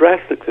done more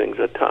drastic things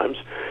at times.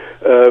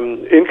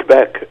 In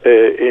Quebec,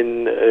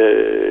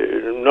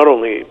 not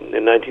only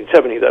in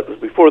 1970, that was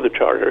before the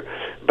charter,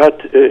 but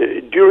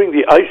during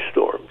the ice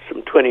storm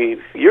some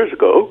 22 years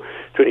ago,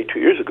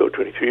 23 years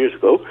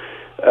ago,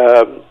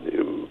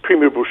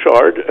 Premier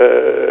Bouchard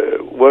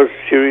was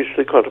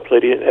seriously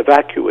contemplating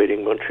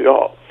evacuating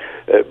Montreal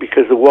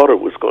because the water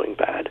was going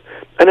bad.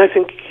 And I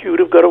think he would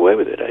have got away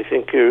with it. I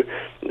think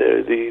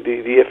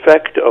the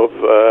effect of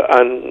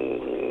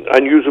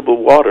unusable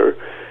water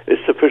is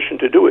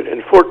sufficient to do it.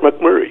 In Fort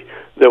McMurray,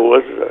 there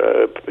was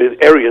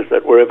areas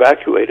that were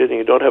evacuated, and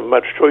you don't have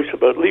much choice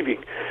about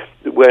leaving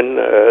when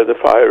the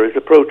fire is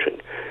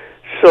approaching.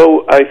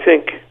 So I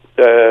think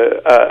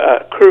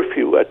a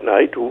curfew at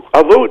night,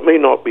 although it may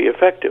not be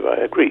effective, I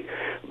agree,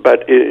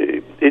 but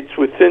it's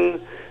within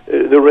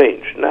the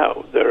range.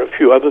 Now, there are a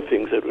few other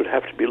things that would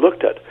have to be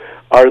looked at.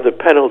 Are the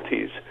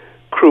penalties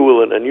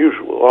cruel and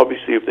unusual?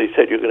 Obviously, if they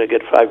said you're going to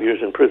get 5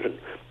 years in prison,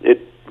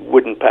 it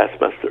wouldn't pass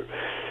muster.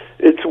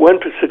 It's 1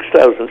 to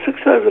 6,000.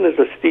 6,000 is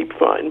a steep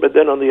fine, but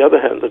then on the other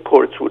hand, the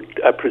courts would,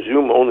 I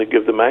presume, only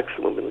give the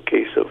maximum in the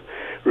case of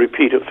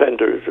repeat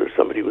offenders or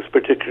somebody who was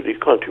particularly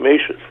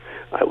contumacious.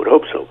 I would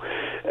hope so.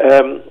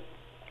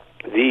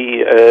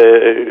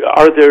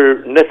 Are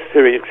there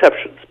necessary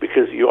exceptions?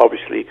 Because you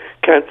obviously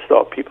can't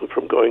stop people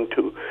from going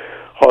to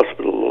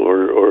hospital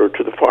or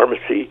to the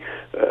pharmacy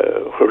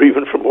or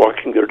even from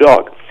walking their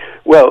dog.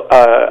 Well,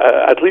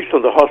 at least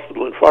on the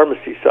hospital and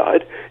pharmacy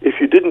side,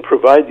 if you didn't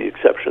provide the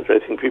exceptions, I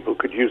think people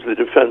could use the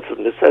defense of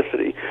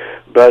necessity,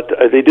 but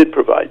they did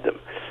provide them.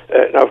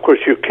 Now, of course,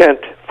 you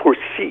can't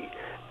foresee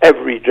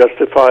every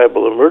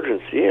justifiable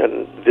emergency,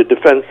 and the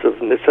defense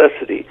of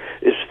necessity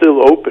is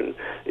still open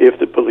if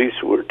the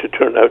police were to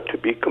turn out to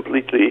be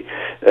completely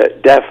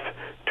deaf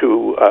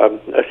to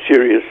a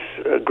serious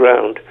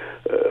ground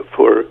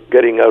for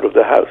getting out of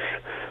the house.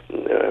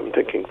 I'm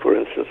thinking, for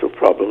instance, of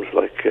problems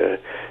like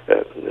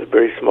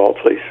very small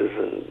places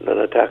and an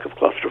attack of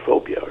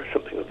claustrophobia or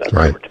something of that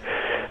sort.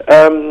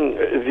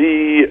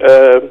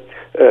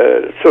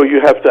 So you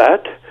have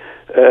that.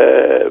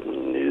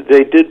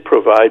 They did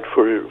provide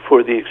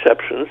for the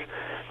exceptions,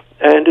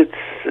 and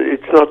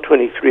it's not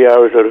 23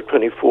 hours out of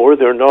 24.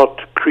 They're not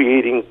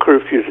creating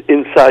curfews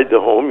inside the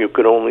home. You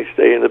can only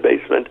stay in the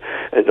basement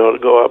and not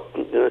go up.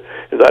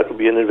 That would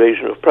be an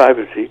invasion of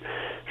privacy.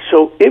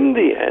 So in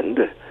the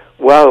end,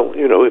 well,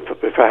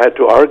 if I had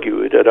to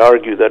argue it, I'd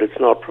argue that it's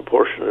not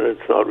proportionate,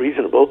 it's not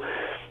reasonable.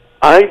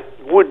 I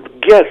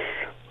would guess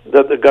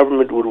that the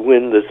government would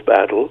win this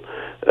battle,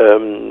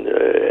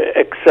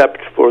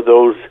 except for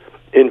those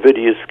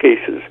invidious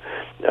cases.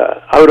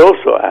 I would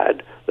also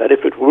add that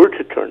if it were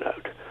to turn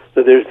out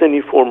that there's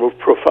any form of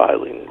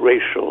profiling,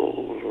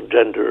 racial,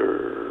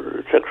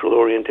 gender, sexual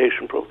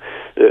orientation,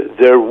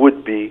 there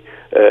would be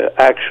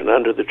action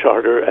under the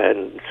Charter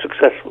and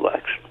successful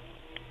action.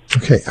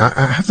 Okay,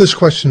 I have this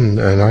question,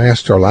 and I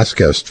asked our last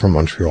guest from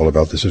Montreal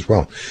about this as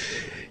well.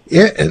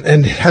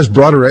 And it has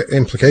broader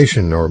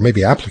implication, or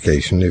maybe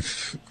application,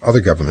 if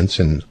other governments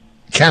in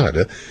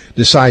Canada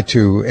decide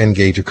to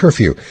engage a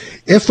curfew.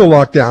 If the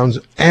lockdowns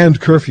and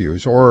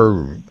curfews,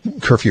 or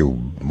curfew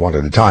one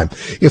at a time,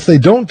 if they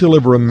don't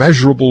deliver a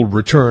measurable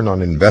return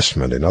on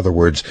investment, in other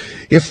words,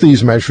 if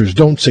these measures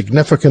don't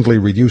significantly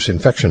reduce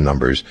infection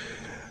numbers,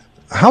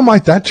 how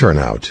might that turn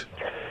out?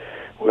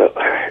 Well,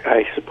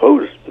 I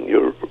suppose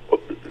you're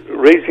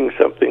raising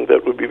something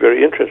that would be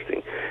very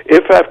interesting.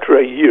 If after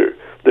a year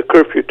the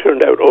curfew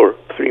turned out, or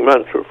 3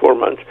 months or 4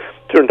 months,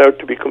 turned out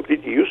to be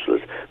completely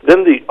useless,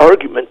 then the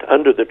argument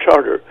under the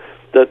Charter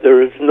that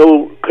there is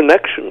no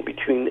connection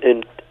between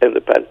and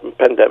the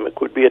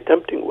pandemic would be a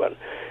tempting one.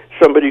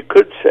 Somebody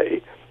could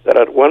say that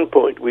at one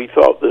point we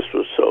thought this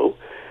was so,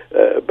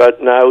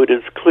 but now it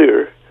is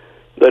clear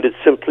that it's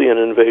simply an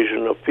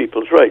invasion of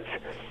people's rights.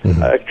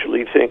 Mm-hmm. I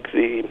actually think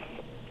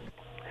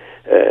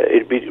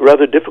it'd be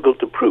rather difficult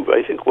to prove.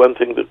 I think one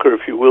thing the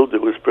curfew will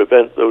do is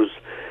prevent those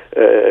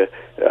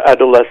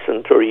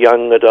adolescent or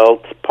young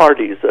adult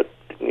parties that,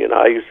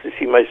 I used to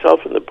see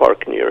myself in the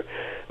park near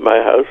my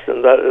house,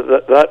 and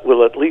that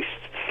will at least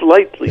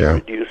slightly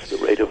reduce the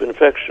rate of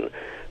infection.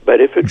 But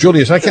if it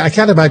Julius, I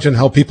can't imagine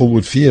how people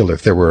would feel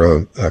if there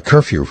were a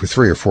curfew for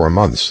 3 or 4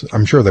 months.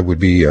 I'm sure there would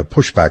be a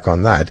pushback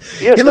on that.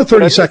 Yes, in the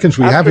 30 seconds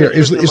we have here,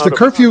 is the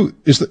curfew,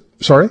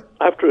 sorry?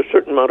 After a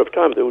certain amount of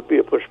time, there would be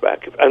a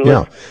pushback,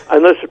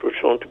 unless it was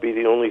shown to be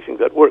the only thing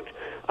that worked.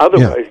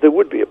 Otherwise, there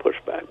would be a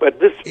pushback. But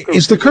this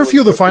is the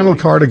curfew the final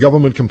card a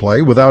government can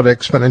play without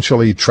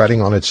exponentially treading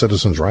on its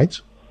citizens'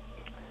 rights?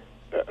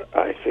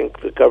 I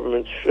think the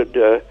government should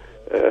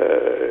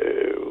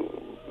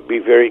be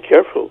very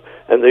careful,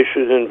 and they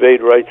should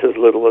invade rights as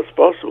little as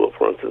possible.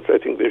 For instance, I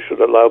think they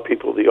should allow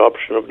people the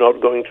option of not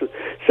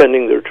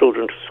sending their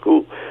children to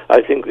school.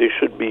 I think they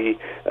should be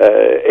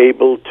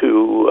able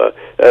to,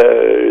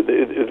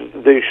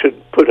 they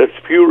should put as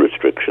few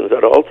restrictions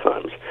at all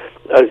times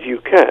as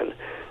you can.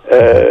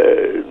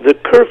 The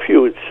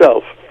curfew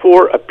itself,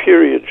 for a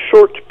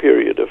short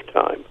period of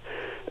time,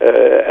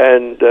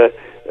 and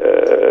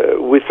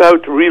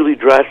without really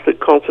drastic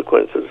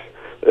consequences,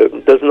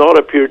 does not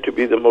appear to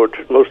be the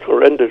most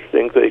horrendous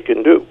thing they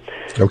can do.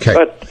 Okay.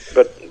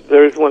 But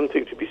there is one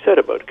thing to be said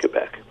about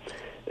Quebec.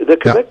 The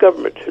Quebec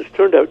government has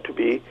turned out to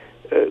be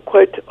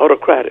quite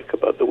autocratic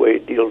about the way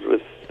it deals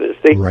with this.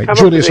 Right.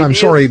 Julius, I'm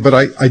sorry, but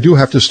I do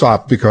have to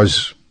stop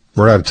because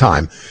we're out of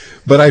time.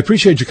 But I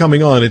appreciate you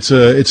coming on. It's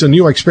a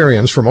new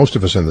experience for most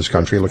of us in this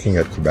country looking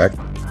at Quebec.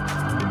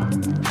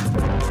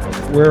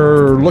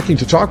 We're looking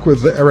to talk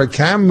with Eric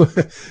Kam,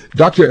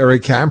 Dr.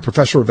 Eric Kam,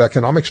 professor of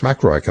economics,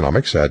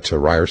 macroeconomics at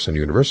Ryerson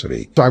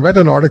University. So I read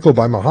an article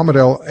by Mohamed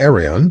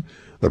El-Erian,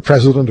 the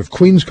president of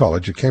Queen's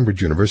College at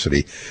Cambridge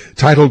University,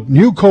 titled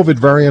 "New COVID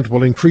Variant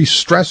Will Increase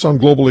Stress on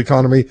Global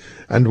Economy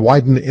and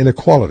Widen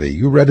Inequality."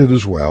 You read it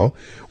as well.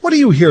 What do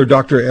you hear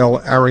Dr.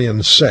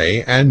 El-Erian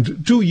say,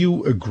 and do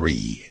you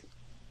agree?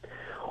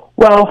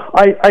 Well,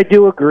 I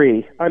do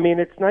agree. I mean,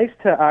 it's nice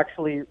to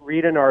actually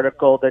read an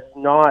article that's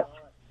not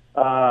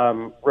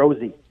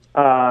rosy.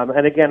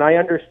 And again, I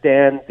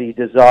understand the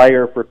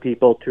desire for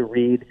people to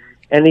read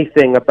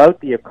anything about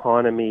the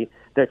economy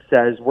that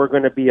says we're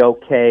going to be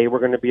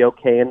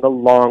okay in the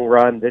long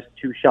run, this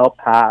too shall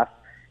pass,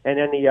 and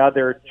any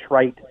other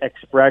trite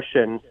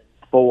expression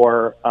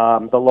for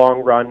the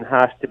long run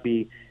has to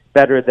be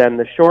better than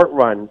the short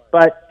run.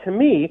 But to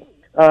me,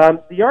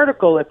 the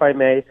article, if I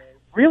may,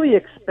 really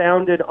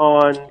expounded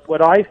on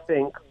what I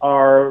think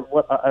are,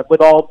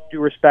 with all due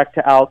respect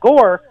to Al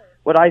Gore,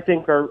 what I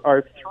think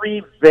are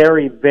three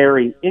very,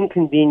 very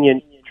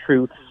inconvenient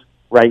truths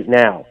right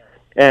now.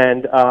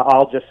 And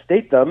I'll just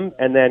state them,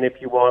 and then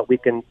if you want, we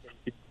can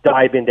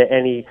dive into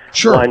any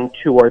one,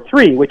 two, or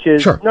three, which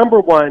is, number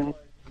one,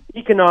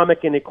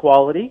 economic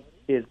inequality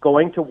is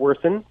going to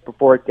worsen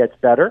before it gets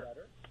better.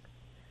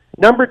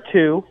 Number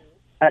two,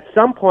 at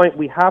some point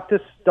we have to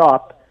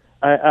stop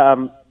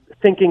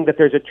thinking that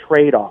there's a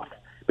trade-off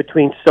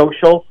between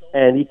social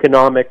and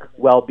economic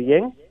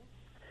well-being.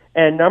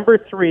 And number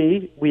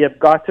three, we have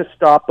got to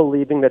stop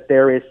believing that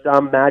there is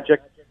some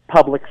magic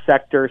public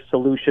sector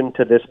solution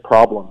to this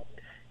problem.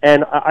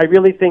 And I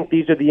really think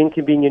these are the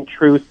inconvenient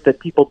truths that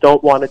people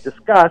don't want to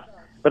discuss,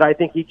 but I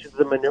think each of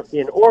them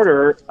in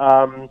order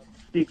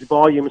speaks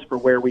volumes for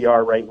where we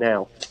are right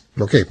now.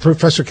 Okay,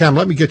 Professor Kam,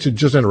 let me get you,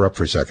 just interrupt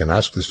for a second,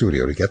 ask the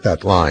studio to get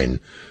that line.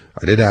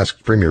 I did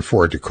ask Premier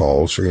Ford to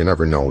call, so you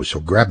never know.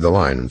 So grab the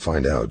line and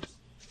find out.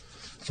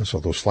 That's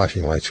what those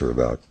flashing lights are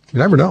about. You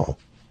never know.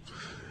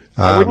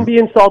 I wouldn't be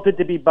insulted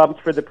to be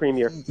bumped for the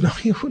Premier. No,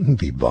 you wouldn't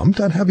be bumped.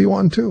 I'd have you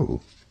on,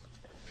 too.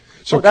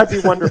 So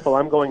that'd be wonderful.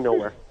 I'm going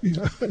nowhere.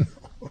 Yeah,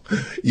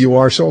 you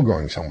are so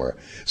going somewhere.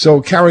 So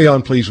carry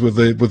on, please, with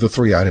the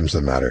three items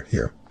that matter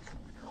here.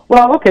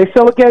 Well, okay.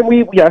 So again,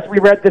 we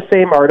read the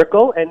same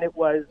article, and it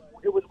was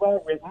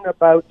well written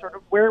about sort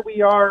of where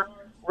we are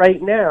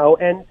right now,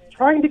 and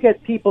trying to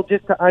get people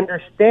just to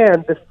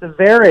understand the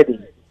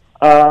severity.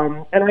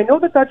 And I know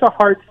that that's a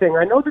hard thing.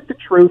 I know that the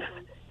truth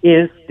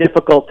is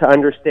difficult to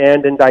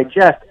understand and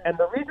digest. And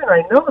the reason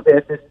I know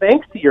this is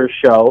thanks to your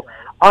show.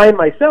 I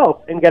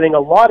myself am getting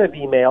a lot of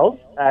emails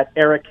at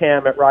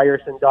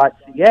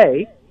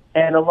erickam@ryerson.ca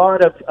and a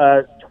lot of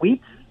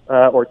tweets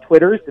or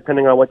Twitters,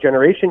 depending on what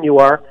generation you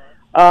are,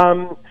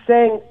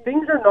 saying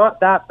things are not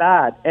that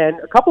bad. And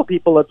a couple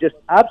people have just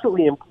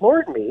absolutely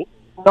implored me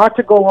not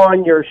to go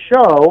on your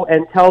show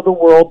and tell the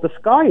world the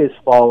sky is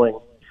falling.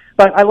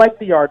 But I like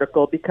the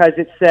article because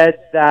it said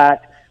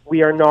that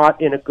we are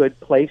not in a good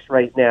place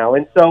right now.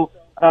 And so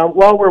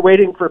while we're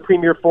waiting for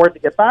Premier Ford to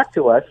get back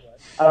to us,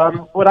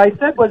 what I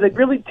said was it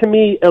really, to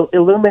me,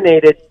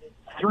 illuminated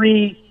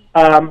three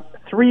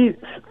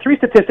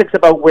statistics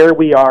about where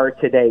we are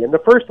today. And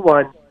the first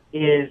one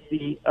is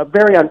a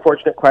very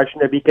unfortunate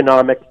question of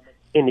economic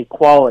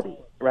inequality,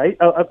 right?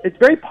 It's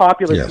very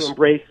popular to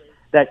embrace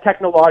that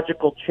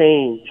technological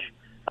change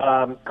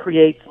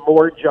creates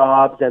more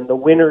jobs and the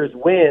winners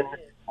win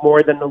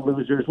more than the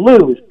losers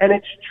lose. And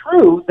it's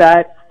true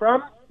that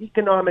from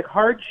economic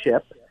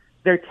hardship,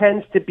 there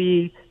tends to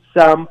be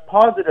some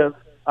positive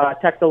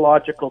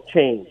technological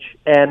change,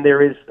 and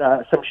there is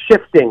some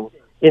shifting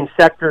in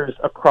sectors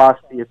across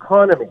the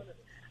economy.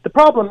 The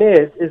problem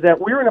is that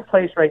we're in a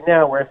place right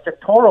now where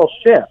sectoral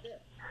shifts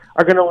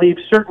are going to leave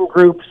certain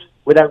groups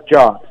without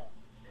jobs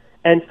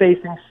and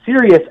facing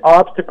serious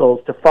obstacles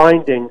to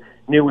finding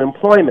new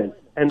employment.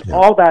 And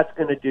all that's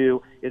going to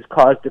do is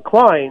cause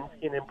declines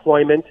in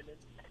employment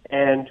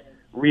and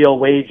real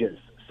wages.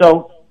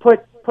 So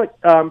put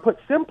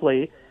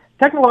simply,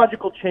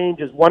 technological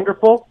change is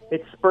wonderful.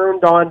 It's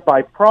spurred on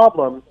by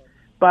problems,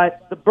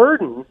 but the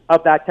burden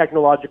of that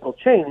technological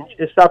change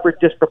is suffered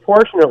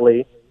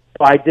disproportionately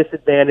by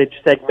disadvantaged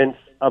segments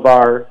of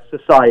our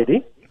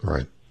society.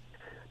 Right.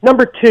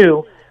 Number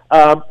two,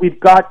 we've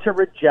got to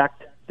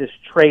reject this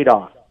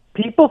trade-off.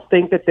 People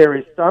think that there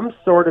is some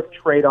sort of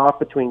trade-off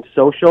between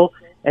social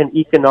and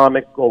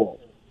economic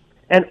goals.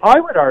 And I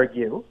would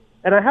argue,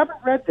 and I haven't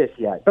read this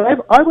yet, but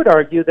I would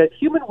argue that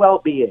human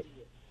well-being,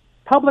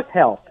 public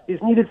health, is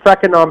needed for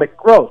economic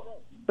growth.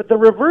 But the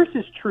reverse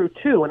is true,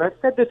 too, and I've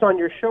said this on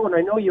your show, and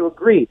I know you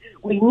agree.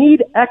 We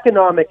need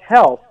economic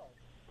health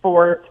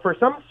for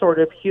some sort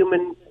of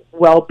human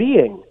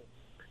well-being.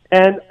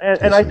 And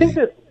I think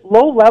that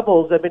low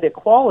levels of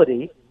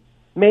inequality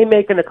may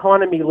make an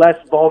economy less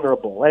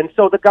vulnerable. And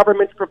so the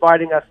government's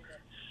providing us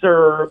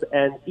CERB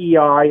and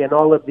EI and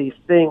all of these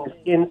things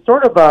in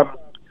sort of a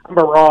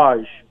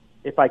mirage,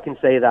 if I can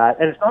say that.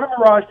 And it's not a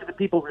mirage to the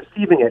people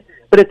receiving it,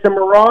 but it's a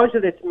mirage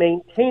that it's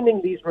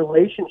maintaining these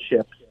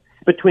relationships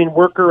between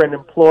worker and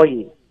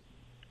employee.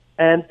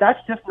 And that's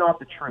just not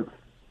the truth.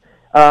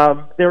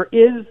 There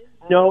is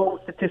no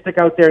statistic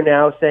out there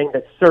now saying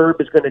that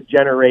CERB is going to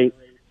generate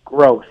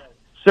growth.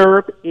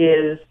 CERB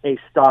is a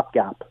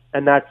stopgap,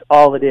 and that's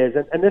all it is.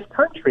 And this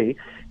country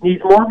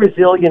needs more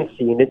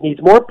resiliency, and it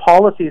needs more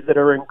policies that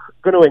are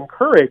going to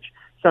encourage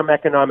some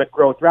economic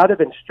growth rather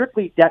than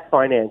strictly debt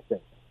financing.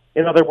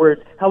 In other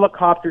words,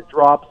 helicopter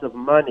drops of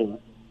money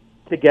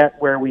to get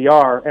where we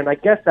are. And I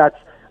guess that's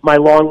my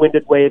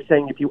long-winded way of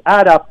saying if you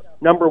add up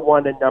number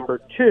one and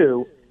number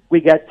two, we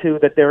get to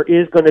that there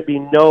is going to be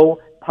no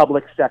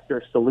public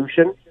sector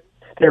solution.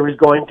 There is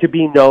going to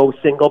be no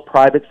single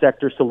private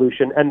sector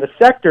solution. And the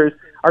sectors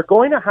are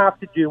going to have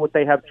to do what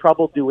they have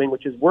trouble doing,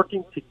 which is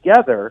working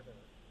together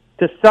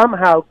to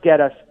somehow get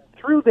us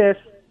through this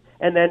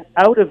and then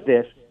out of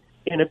this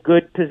in a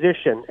good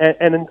position.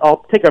 And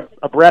I'll take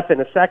a breath in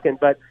a second,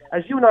 but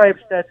as you and I have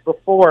said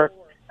before,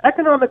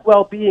 economic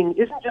well-being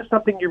isn't just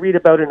something you read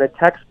about in a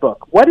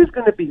textbook. What is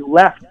going to be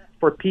left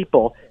for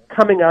people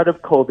coming out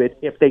of COVID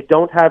if they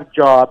don't have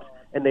jobs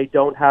and they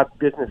don't have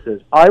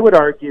businesses? I would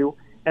argue,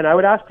 and I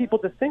would ask people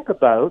to think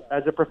about,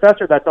 as a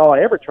professor, that's all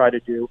I ever try to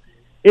do,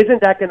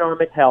 isn't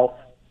economic health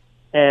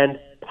and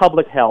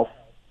public health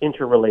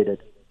interrelated?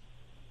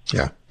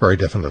 Yeah, very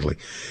definitely.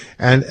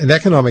 And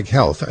economic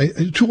health,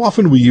 too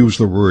often we use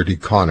the word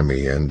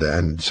economy,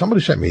 and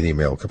somebody sent me an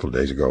email a couple of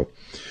days ago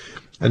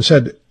and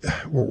said,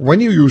 when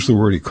you use the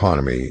word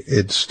economy,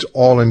 it's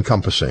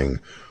all-encompassing,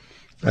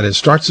 and it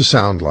starts to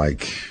sound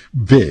like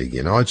big,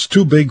 it's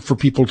too big for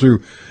people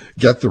to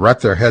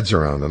wrap their heads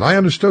around. And I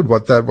understood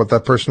what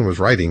that person was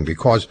writing,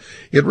 because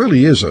it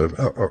really is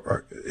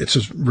it's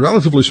a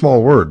relatively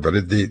small word, but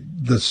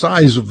the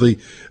size of the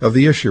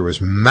issue is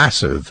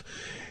massive.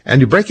 And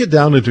you break it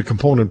down into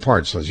component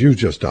parts, as you've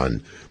just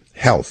done: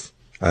 health,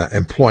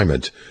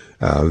 employment,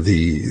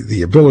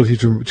 the ability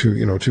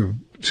to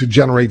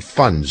generate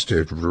funds,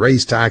 to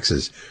raise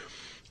taxes.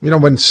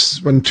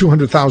 When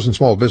 200,000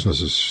 small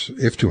businesses,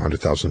 if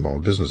 200,000 small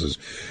businesses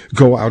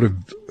go out of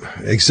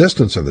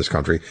existence in this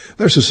country,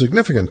 there's a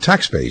significant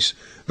tax base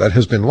that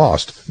has been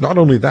lost. Not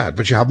only that,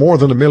 but you have more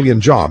than 1 million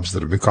jobs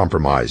that have been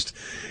compromised.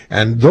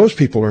 And those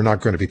people are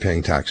not going to be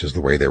paying taxes the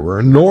way they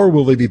were, nor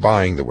will they be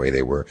buying the way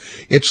they were.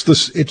 It's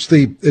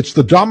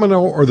the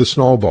domino or the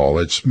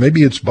snowball.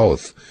 Maybe it's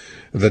both.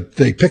 That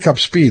they pick up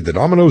speed. The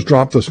dominoes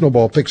drop, the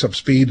snowball picks up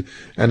speed,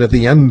 and at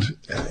the end,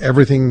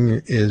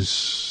 everything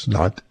is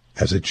not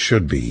as it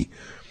should be.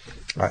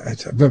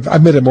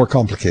 I've made it more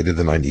complicated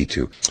than I need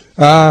to.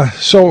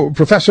 So,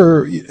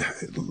 Professor,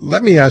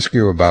 let me ask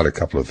you about a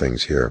couple of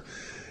things here,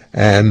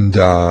 and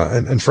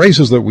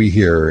phrases that we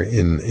hear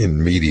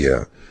in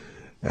media,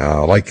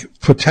 like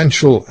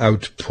potential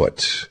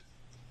output.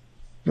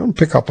 Don't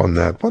pick up on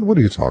that. What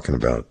are you talking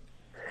about?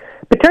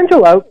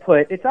 Potential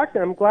output. It's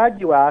actually, I'm glad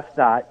you asked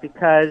that,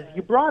 because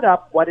you brought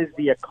up what is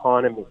the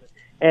economy.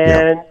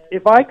 And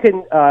if I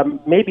can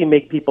maybe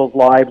make people's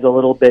lives a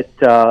little bit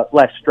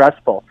less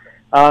stressful,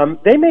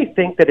 they may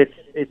think that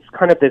it's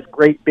kind of this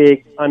great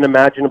big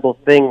unimaginable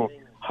thing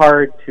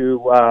hard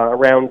to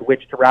around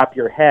which to wrap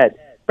your head.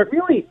 But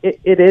really,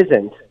 it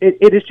isn't.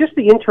 It is just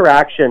the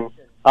interaction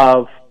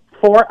of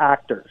four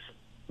actors,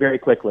 very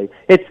quickly.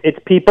 It's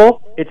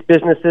people, it's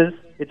businesses,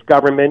 it's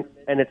government,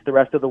 and it's the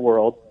rest of the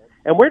world.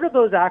 And where do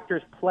those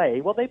actors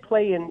play? Well, they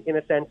play in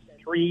a sense,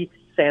 three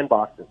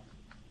sandboxes.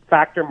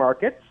 Factor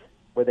markets,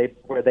 where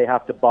they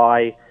have to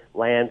buy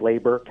land,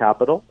 labor,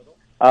 capital.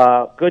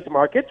 Goods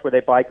markets, where they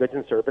buy goods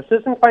and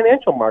services, and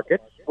financial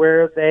markets,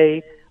 where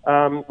they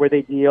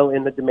deal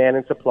in the demand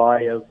and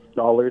supply of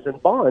dollars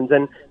and bonds.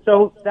 And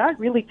so that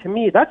really, to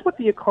me, that's what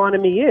the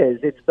economy is.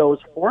 It's those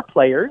four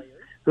players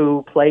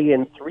who play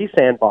in three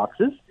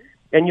sandboxes,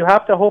 and you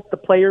have to hope the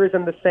players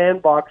in the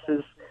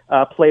sandboxes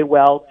play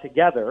well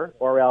together,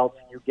 or else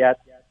you get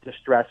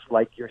distress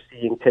like you're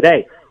seeing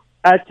today.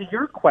 As to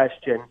your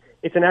question,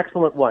 it's an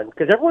excellent one,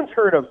 because everyone's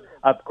heard of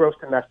gross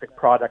domestic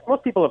product.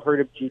 Most people have heard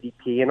of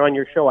GDP, and on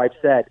your show I've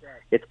said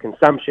it's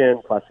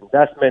consumption plus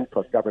investment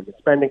plus government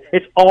spending.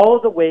 It's all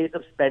of the ways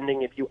of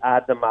spending if you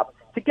add them up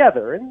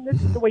together, and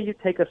this is the way you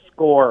take a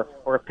score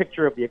or a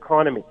picture of the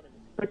economy.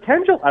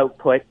 Potential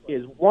output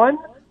is one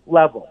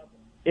level.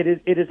 It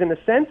is in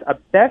a sense a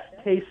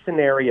best-case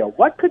scenario.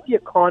 What could the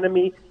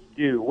economy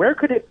do? Where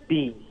could it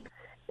be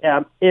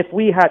if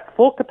we had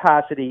full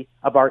capacity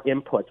of our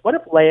inputs? What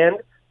if land,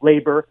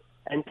 labor,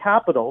 and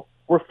capital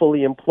were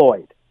fully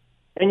employed?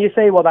 And you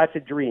say, well, that's a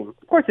dream.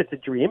 Of course it's a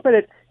dream, but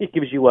it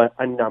gives you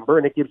a number,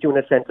 and it gives you, in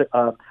a sense,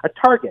 a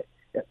target.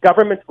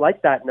 Governments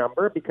like that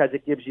number because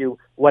it gives you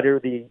what are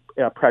the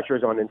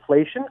pressures on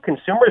inflation.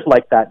 Consumers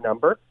like that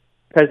number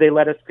because they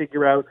let us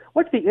figure out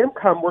what's the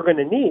income we're going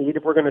to need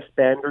if we're going to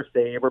spend or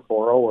save or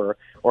borrow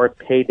or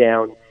pay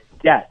down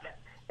debt.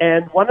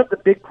 And one of the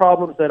big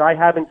problems that I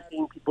haven't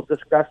seen people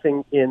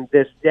discussing in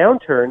this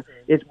downturn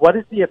is what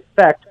is the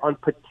effect on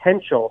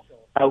potential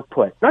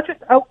output. Not just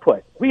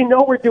output. We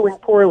know we're doing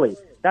poorly.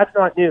 That's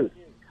not news.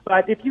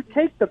 But if you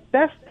take the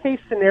best case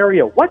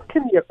scenario, what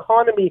can the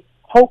economy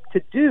hope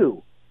to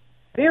do?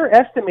 They're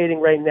estimating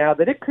right now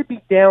that it could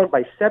be down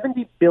by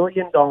 $70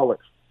 billion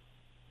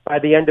by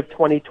the end of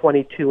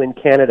 2022 in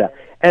Canada.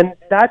 And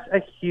that's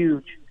a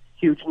huge,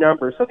 huge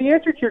number. So the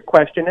answer to your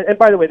question, and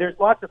by the way, there's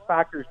lots of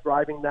factors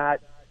driving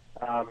that.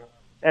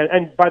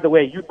 And by the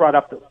way, you brought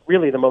up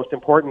really the most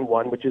important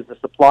one, which is the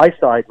supply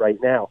side right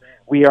now.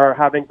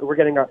 We're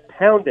getting a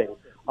pounding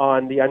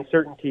on the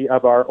uncertainty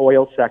of our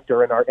oil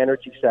sector and our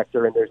energy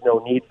sector, and there's no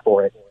need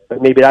for it.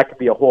 But maybe that could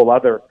be a whole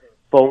other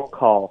phone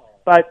call.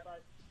 But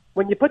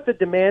when you put the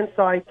demand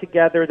side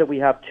together, that we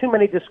have too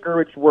many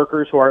discouraged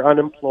workers who are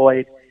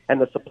unemployed, and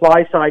the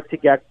supply side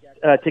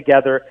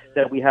together,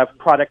 that we have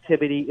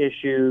productivity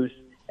issues,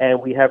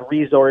 and we have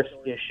resource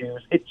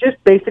issues. It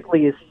just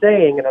basically is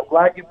saying, and I'm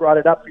glad you brought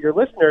it up for your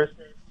listeners,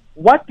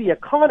 what the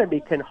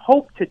economy can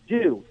hope to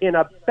do in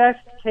a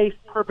best-case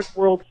perfect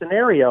world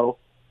scenario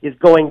is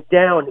going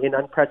down in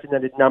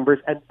unprecedented numbers,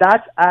 and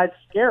that's as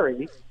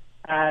scary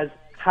as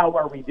how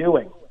are we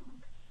doing.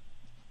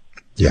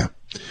 Yeah.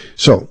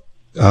 So,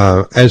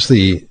 as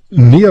the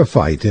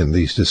neophyte in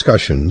these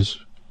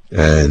discussions,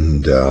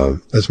 and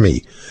that's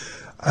me,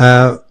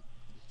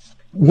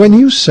 when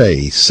you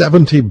say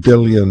 $70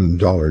 billion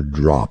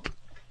drop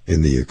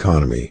in the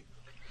economy,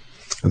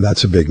 and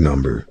that's a big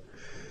number,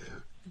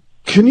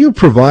 can you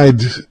provide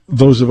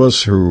those of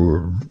us who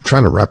are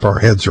trying to wrap our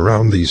heads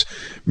around these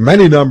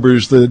many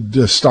numbers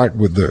that start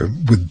with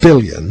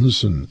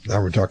billions, and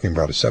now we're talking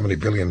about a $70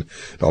 billion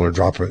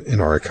drop in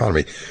our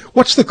economy.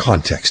 What's the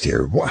context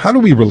here? How do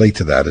we relate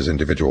to that as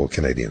individual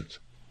Canadians?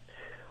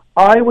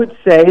 I would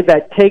say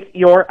that take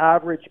your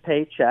average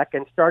paycheck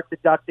and start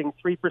deducting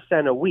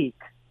 3% a week,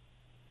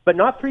 but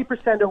not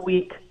 3% a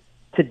week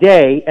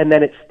today, and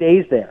then it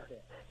stays there.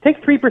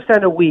 Take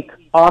 3% a week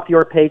off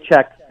your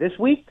paycheck this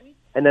week,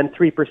 and then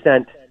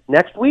 3%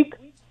 next week,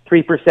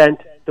 3%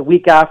 the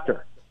week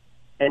after,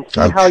 and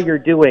see how you're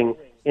doing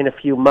in a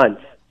few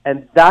months.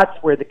 And that's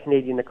where the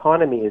Canadian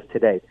economy is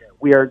today.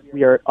 We are.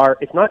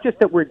 It's not just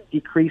that we're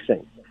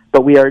decreasing,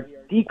 but we are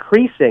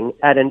decreasing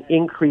at an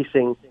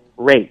increasing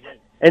rate.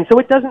 And so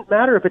it doesn't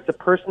matter if it's a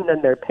person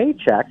and their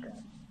paycheck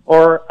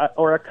or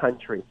a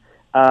country.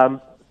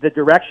 The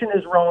direction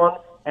is wrong,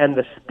 and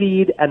the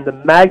speed and the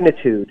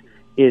magnitude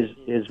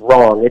is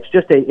wrong.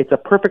 It's a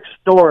perfect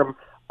storm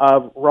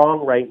of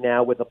wrong right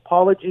now, with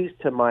apologies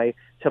to my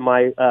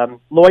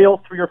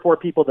loyal 3 or 4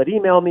 people that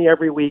email me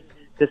every week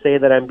to say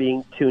that I'm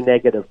being too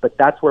negative. But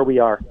that's where we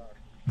are.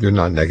 You're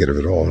not negative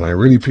at all, and I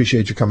really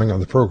appreciate you coming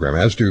on the program,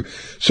 as do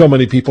so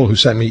many people who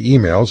send me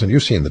emails, and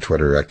you've seen the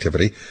Twitter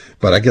activity,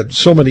 but I get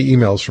so many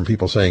emails from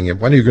people saying,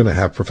 when are you going to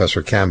have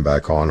Professor Cam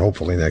back on,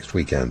 hopefully next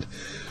weekend?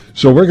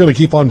 So we're going to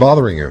keep on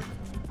bothering you.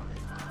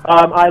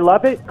 I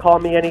love it. Call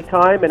me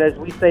anytime, and as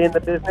we say in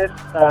the business,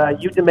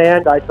 you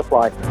demand, I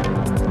supply.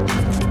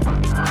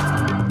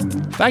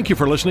 Thank you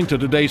for listening to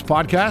today's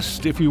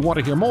podcast. If you want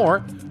to hear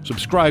more,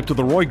 subscribe to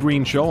The Roy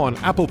Green Show on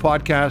Apple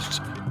Podcasts,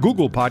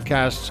 Google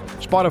Podcasts,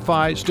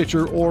 Spotify,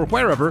 Stitcher, or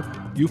wherever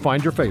you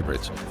find your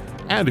favorites.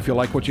 And if you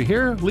like what you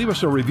hear, leave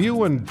us a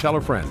review and tell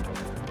a friend.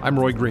 I'm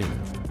Roy Green.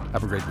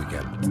 Have a great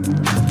weekend.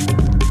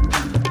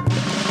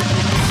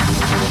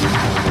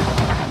 News.